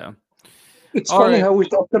 yeah. It's All funny right. how we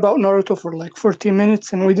talked about Naruto for like 40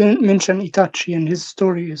 minutes and we didn't mention Itachi, and his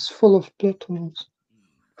story is full of plot holes.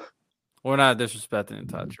 We're not disrespecting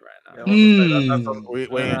Itachi right now. We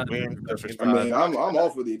ain't disrespect. I mean, I'm all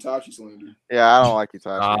for the Itachi slander. Yeah, I don't like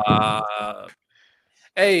Itachi.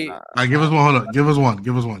 Hey, All right, give us one. Hold up. Give us one.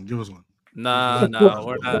 nah,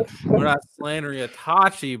 we're not slandering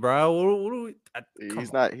Itachi, bro. What do we?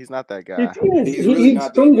 He's not that guy. He's really He's not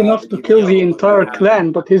that strong guy, enough but to he kill can the kill him. entire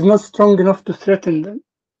clan, but he's not strong enough to threaten them.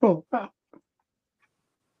 Oh, wow.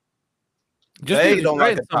 Just They because don't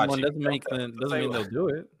like someone Itachi. doesn't mean they'll do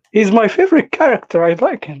it. He's my favorite character. I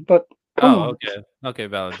like him, but come Oh, on. okay,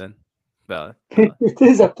 valid then. Valid. It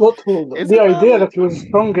is a plot hole. though. Is The it idea valid? that he was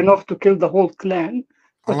strong enough to kill the whole clan,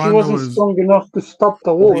 but All he I know wasn't is strong enough to stop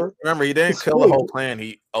the war. Remember, he didn't It's kill the whole weird.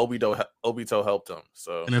 clan. Obito helped him.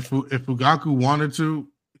 So and if Fugaku wanted to,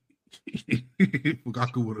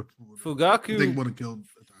 Fugaku would have Fugaku. killed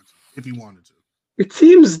Itachi if he wanted to. It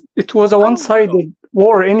seems it was a one-sided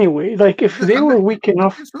war anyway. Like if they were weak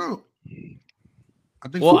enough, So, I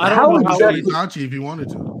think Well, I Fugaku don't would know have how killed Itachi if he wanted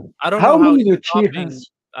to. I don't how know how many he's Uchiha stopping. has?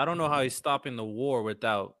 I don't know how he's stopping the war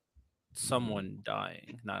without someone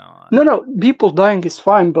dying. No, people dying is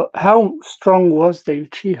fine, but how strong was the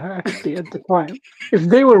Uchiha actually at the time? If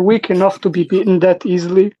they were weak enough to be beaten that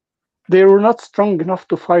easily, they were not strong enough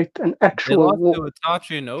to fight an They actual lost war. to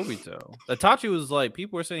Itachi and Obito. Itachi was like,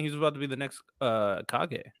 people were saying he was about to be the next Kage.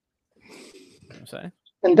 You know what I'm saying?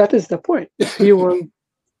 And that is the point. If he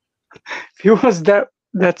was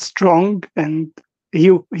that strong and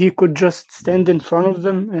he could just stand in front of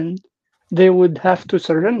them and they would have to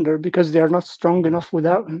surrender because they are not strong enough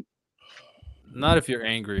without him. Not if you're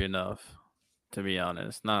angry enough, to be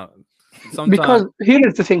honest. Not sometimes. Because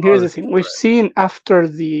here's the thing. We've Right. seen after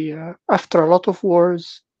a lot of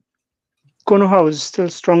wars, Konoha was still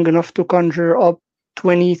strong enough to conjure up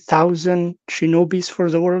 20,000 shinobis for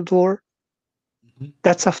the World War. Mhm.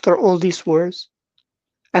 That's after all these wars.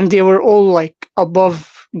 And they were all like above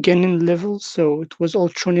Genin levels, so it was all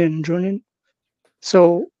Chunin and Jonin.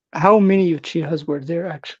 So how many Uchihas were there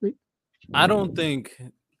actually? I don't think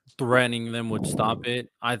threatening them would stop it.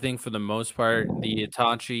 I think for the most part, the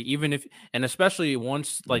Itachi, even if, and especially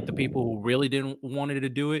once like the people who really didn't wanted to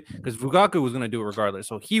do it, because Fugaku was going to do it regardless,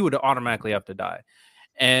 so he would automatically have to die,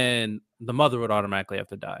 and the mother would automatically have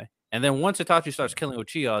to die. And then once Itachi starts killing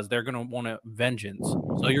Uchihas, they're going to want a vengeance.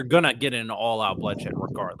 So you're going to get an all-out bloodshed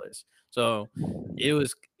regardless. So it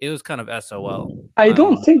was kind of SOL. I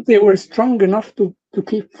don't think they were strong enough to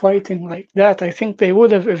keep fighting like that. I think they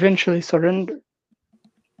would have eventually surrendered.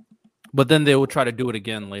 But then they will try to do it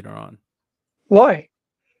again later on. Why?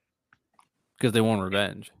 Because they want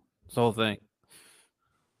revenge. It's the whole thing.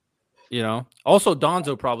 You know? Also,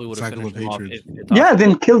 Danzo probably would have Cycle finished of him off. hatred. Yeah,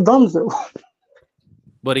 then kill Danzo.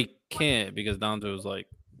 But he can't because Danzo is like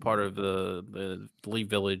part of the Leaf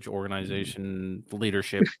Village organization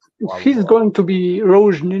leadership. If he's going to be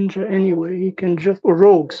Rogue Ninja anyway, he can just or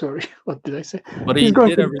Rogue. Sorry, what did I say? But He's he going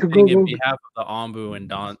did to everything go in rogue. behalf of the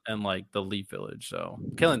Anbu and like the Leaf Village. So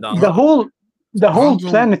killing Danzo. The whole Danzo-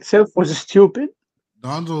 plan itself was stupid.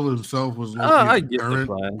 Donzo himself was I low-key get the current,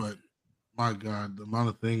 plan. but my God, the amount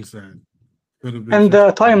of things that could have been. And the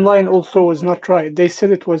fixed- timeline also was not right. They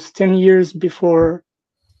said it was 10 years before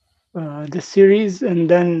the series, and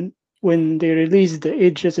then when they released the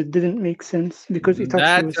ages, it didn't make sense because Itachi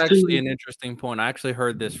That's was actually too... an interesting point. I actually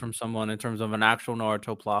heard this from someone in terms of an actual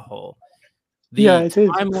Naruto plot hole. Yeah, it is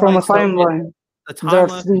from a so timeline. the There are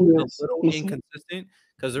timeline 3 was years a little missing. inconsistent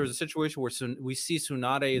because there was a situation where we see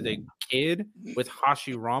Tsunade as a kid with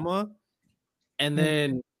Hashirama, and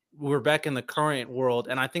then we're back in the current world.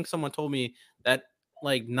 And I think someone told me that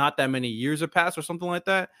like not that many years have passed or something like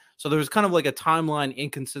that. So there was kind of like a timeline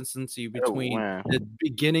inconsistency between wow. the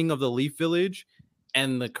beginning of the Leaf Village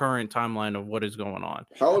and the current timeline of what is going on.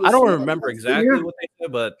 How old I is don't Tsunade? remember Like, exactly Yeah. what they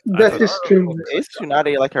said, but That is true. Is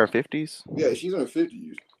Tsunade like her 50s? Yeah, she's in her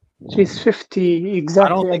 50s. She's 50 I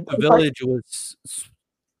exactly. don't think the village was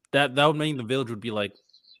that would mean the village would be like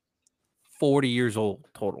 40 years old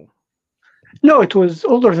total. No, it was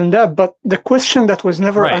older than that. But the question that was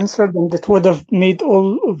never Right. answered and that would have made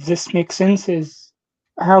all of this make sense is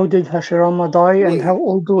how did Hashirama die and Wait. how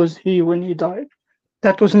old was he when he died?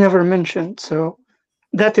 That was never mentioned. So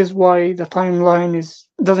that is why the timeline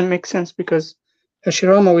doesn't make sense because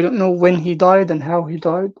Hashirama, we don't know when he died and how he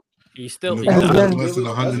died. He's still The he's And not- village then- is less than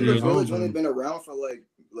 100 Hasn't years the village old. only and- been around for like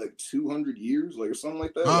 200 years, like or something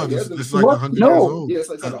like that? No, Like, it it's hasn't- it's like What? 100 No. years old. yeah, it's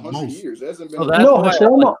like at 100 most. years. It hasn't been. So around- that's No,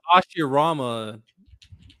 why Hashirama- like, Hashirama,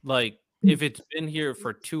 like if it's been here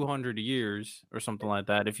for 200 years or something like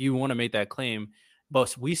that, if you want to make that claim,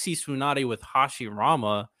 but we see Tsunade with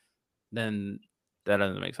Hashirama, then that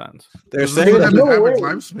doesn't make sense. They're Just look saying at that the no average way.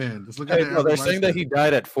 lifespan. Just look at hey, the no, they're average saying that lifespan. he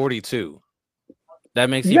died at 42. That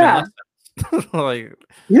makes even Yeah. less sense. Like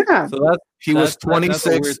Yeah. so that's He was That's a weird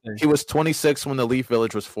 26. thing. He was 26 when the Leaf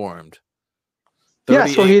Village was formed. Yeah,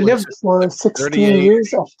 so 38 he when lived for 16 38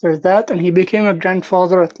 years after that, and he became a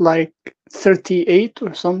grandfather at like 38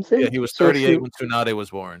 or something. Yeah, he was So if 38 you- when Tsunade was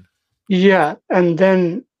born. Yeah, and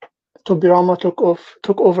then Tobirama took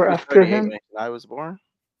over He was after 38 him. when I was born.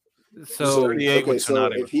 so 38 when okay, so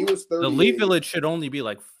Tsunade if he was 38, the Leaf Village should only be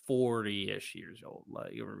like 40-ish years old,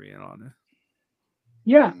 like if we're being honest.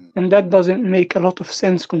 Yeah, and that doesn't make a lot of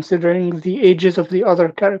sense considering the ages of the other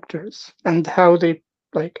characters and how they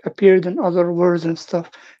like appeared in other worlds and stuff.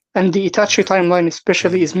 And the Itachi timeline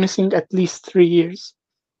especially is missing at least 3 years.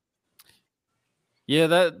 Yeah,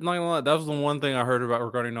 that not gonna lie, that was the one thing I heard about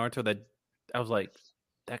regarding Naruto that I was like,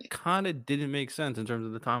 that kind of didn't make sense in terms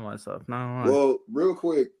of the timeline stuff. Not gonna lie. well, real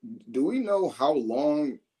quick, do we know how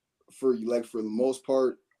long, for the most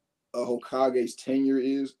part, a Hokage's tenure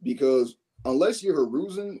is? Because unless you're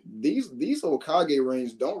Hiruzen, these Hokage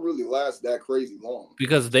reigns don't really last that crazy long.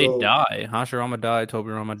 Because they so- die. Hashirama died,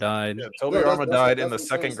 Tobirama died, Yeah, No, Tobirama that's died in what the I'm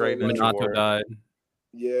second saying, Great so, like- Ninja Minato War. died.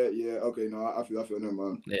 Yeah, okay, no, I feel never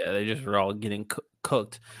mind. Yeah, they just were all getting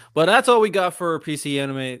cooked. But that's all we got for PC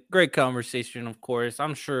Anime. Great conversation, of course.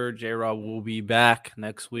 I'm sure J-Rob will be back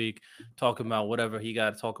next week talking about whatever he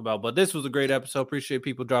got to talk about. But this was a great episode. Appreciate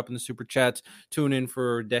people dropping the super chats. Tune in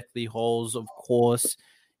for Deathly Halls, of course.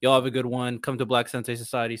 Y'all have a good one. Come to Black Sensei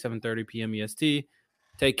Society, 7:30 p.m. EST.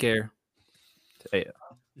 Take care. He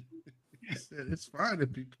said it's fine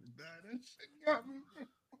if people die. That shit got me.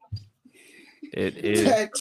 It is.